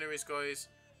 1. The winner is, guys,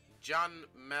 Jan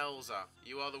Melza.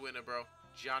 You are the winner, bro.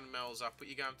 Jan Melza. Put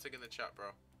your game tag in the chat,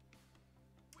 bro.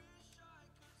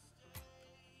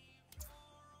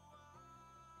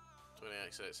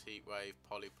 XX Heatwave,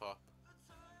 Polypop.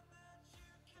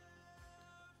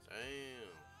 Damn.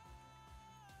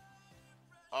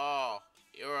 Oh,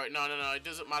 you're right. No. It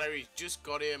doesn't matter. He's just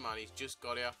got here, man. He's just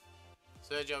got here.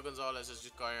 Sergio Gonzalez has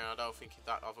just got here. I don't think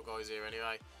that other guy's here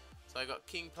anyway. So I got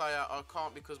King Player. I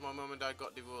can't because my mum and dad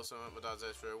got divorced and I'm at my dad's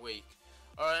house for a week.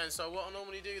 Alright, and so what I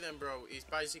normally do then, bro, is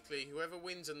basically whoever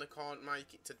wins and they can't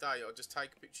make it today, I'll just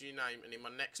take a picture of your name, and in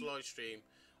my next live stream,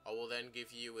 I will then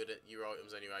give you your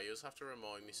items anyway. You just have to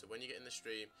remind me, so when you get in the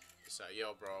stream, just say,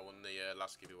 yo, bro, I won the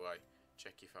last giveaway.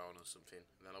 Check your phone or something,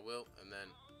 and then I will, and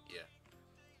then, yeah.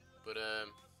 But,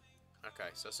 okay,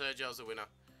 so Sergio's the winner.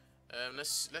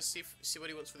 Let's see what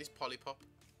he wants for this Polypop.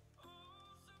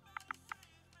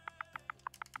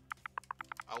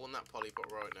 I want that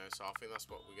Polypop right now, so I think that's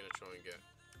what we're going to try and get.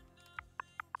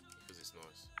 Because it's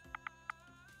nice.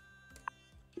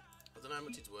 I don't know how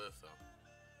much it's worth, though.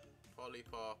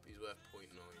 Polypop is worth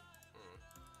 0.9. Alright.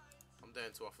 I'm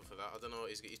down to offer for that. I don't know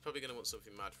what he's probably going to want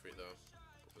something mad for it, though.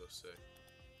 But we'll see.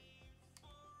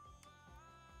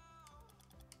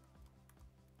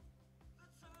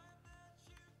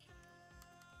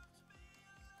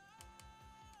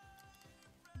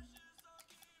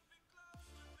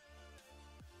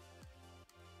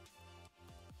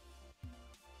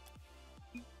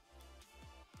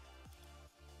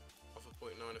 Offer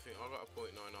 0.9, I think. I got a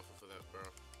 0.9 offer for that, bro.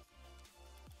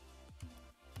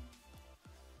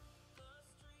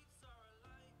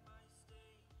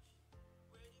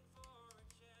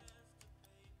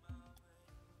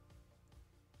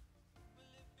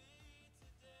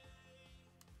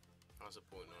 That's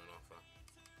a 0.9 offer.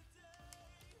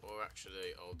 Or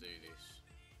actually, I'll do this.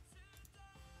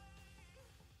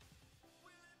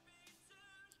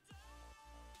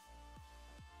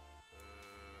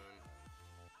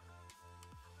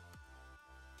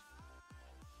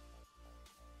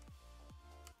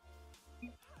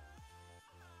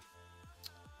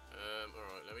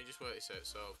 Alright, let me just work this out.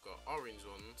 So I've got orange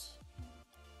ones.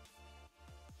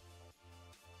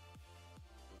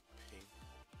 And pink.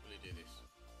 Will you do this?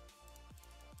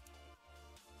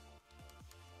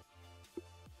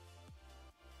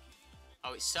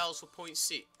 Oh, it sells for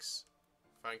 0.6.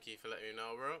 Thank you for letting me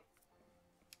know, bro.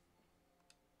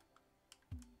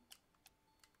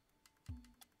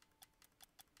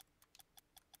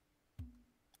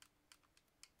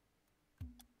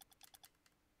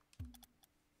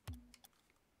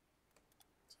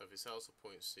 So if it sells for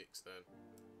 0.6 then,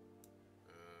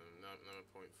 no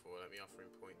 0.4, let me offer him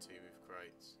 0.2 with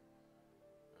crates.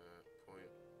 0.1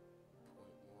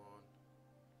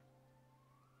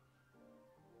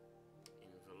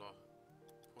 in velo,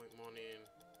 0.1 in.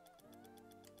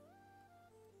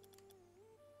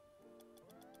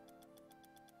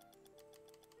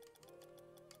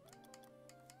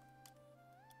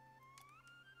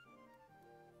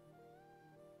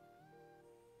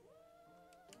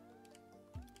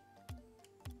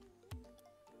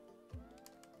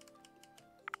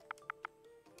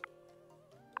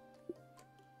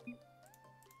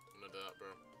 Do that, bro.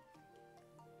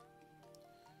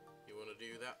 You wanna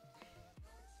do that?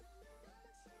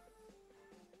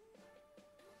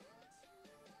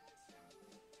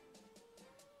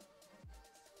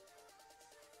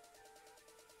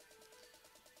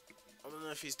 I don't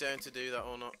know if he's down to do that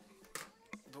or not,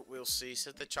 but we'll see. He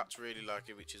said the chat's really like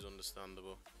it, which is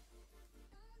understandable.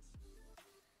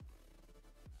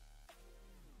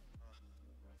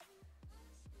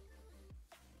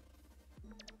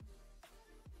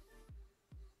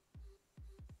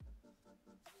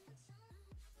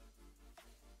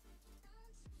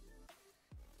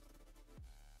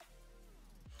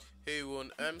 Who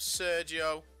won?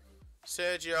 Sergio.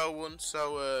 Sergio won.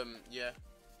 So yeah,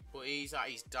 but he's at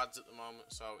his dad's at the moment.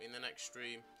 So in the next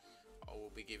stream, I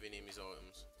will be giving him his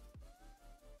items.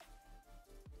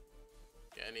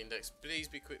 Get an index. Please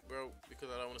be quick, bro, because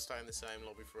I don't want to stay in the same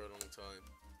lobby for a long time.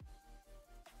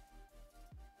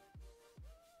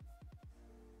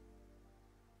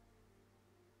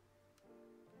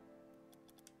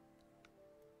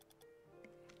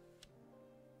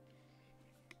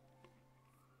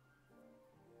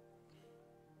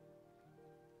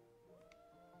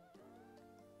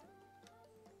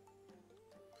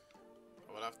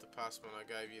 I will have to pass, man. I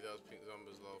gave you those pink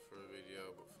zombies low for a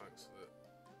video, but thanks for that.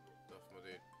 Stuff, my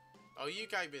dude. Oh, you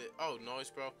gave me it. Oh, nice,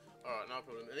 bro. Alright, no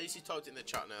problem. At least you typed it in the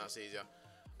chat now. That's easier.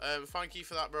 Thank you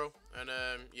for that, bro. And,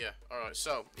 yeah. Alright,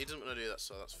 so, he doesn't want to do that,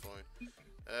 so that's fine.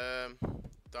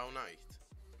 Donate.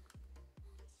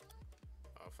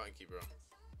 Oh, thank you, bro.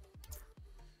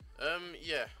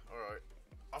 Yeah. Alright.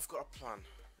 I've got a plan.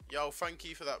 Yo, thank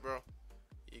you for that, bro.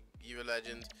 You're a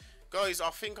legend. Guys, I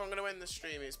think I'm going to end the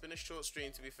stream. It's been a short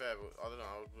stream, to be fair, but I don't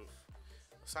know.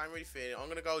 I ain't really feeling it. I'm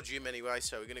going to go gym anyway,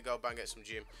 so we're going to go bang get some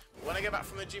gym. But when I get back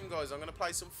from the gym, guys, I'm going to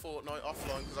play some Fortnite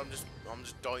offline, because I'm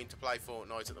just dying to play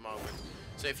Fortnite at the moment.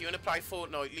 So if you want to play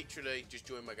Fortnite, literally, just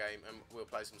join my game, and we'll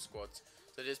play some squads.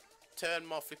 So just turn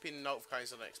my flipping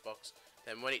notifications on Xbox.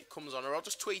 Then when it comes on, or I'll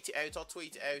just tweet it out. I'll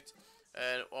tweet it out,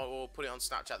 and I'll put it on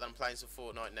Snapchat that I'm playing some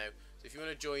Fortnite now. So if you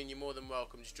want to join, you're more than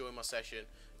welcome. Just join my session.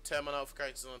 Turn my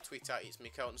notifications on Twitter. It's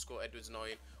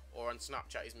Miquel_Edwards9, or on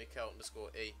Snapchat it's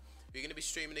Miquel_E. We're going to be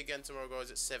streaming again tomorrow,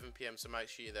 guys, at 7 PM, so make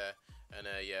sure you're there. And,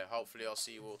 yeah, hopefully I'll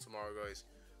see you all tomorrow, guys.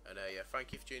 And, yeah,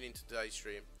 thank you for tuning in to today's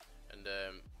stream. And,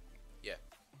 yeah,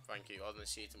 thank you. I'll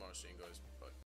see you tomorrow stream, guys. Bye.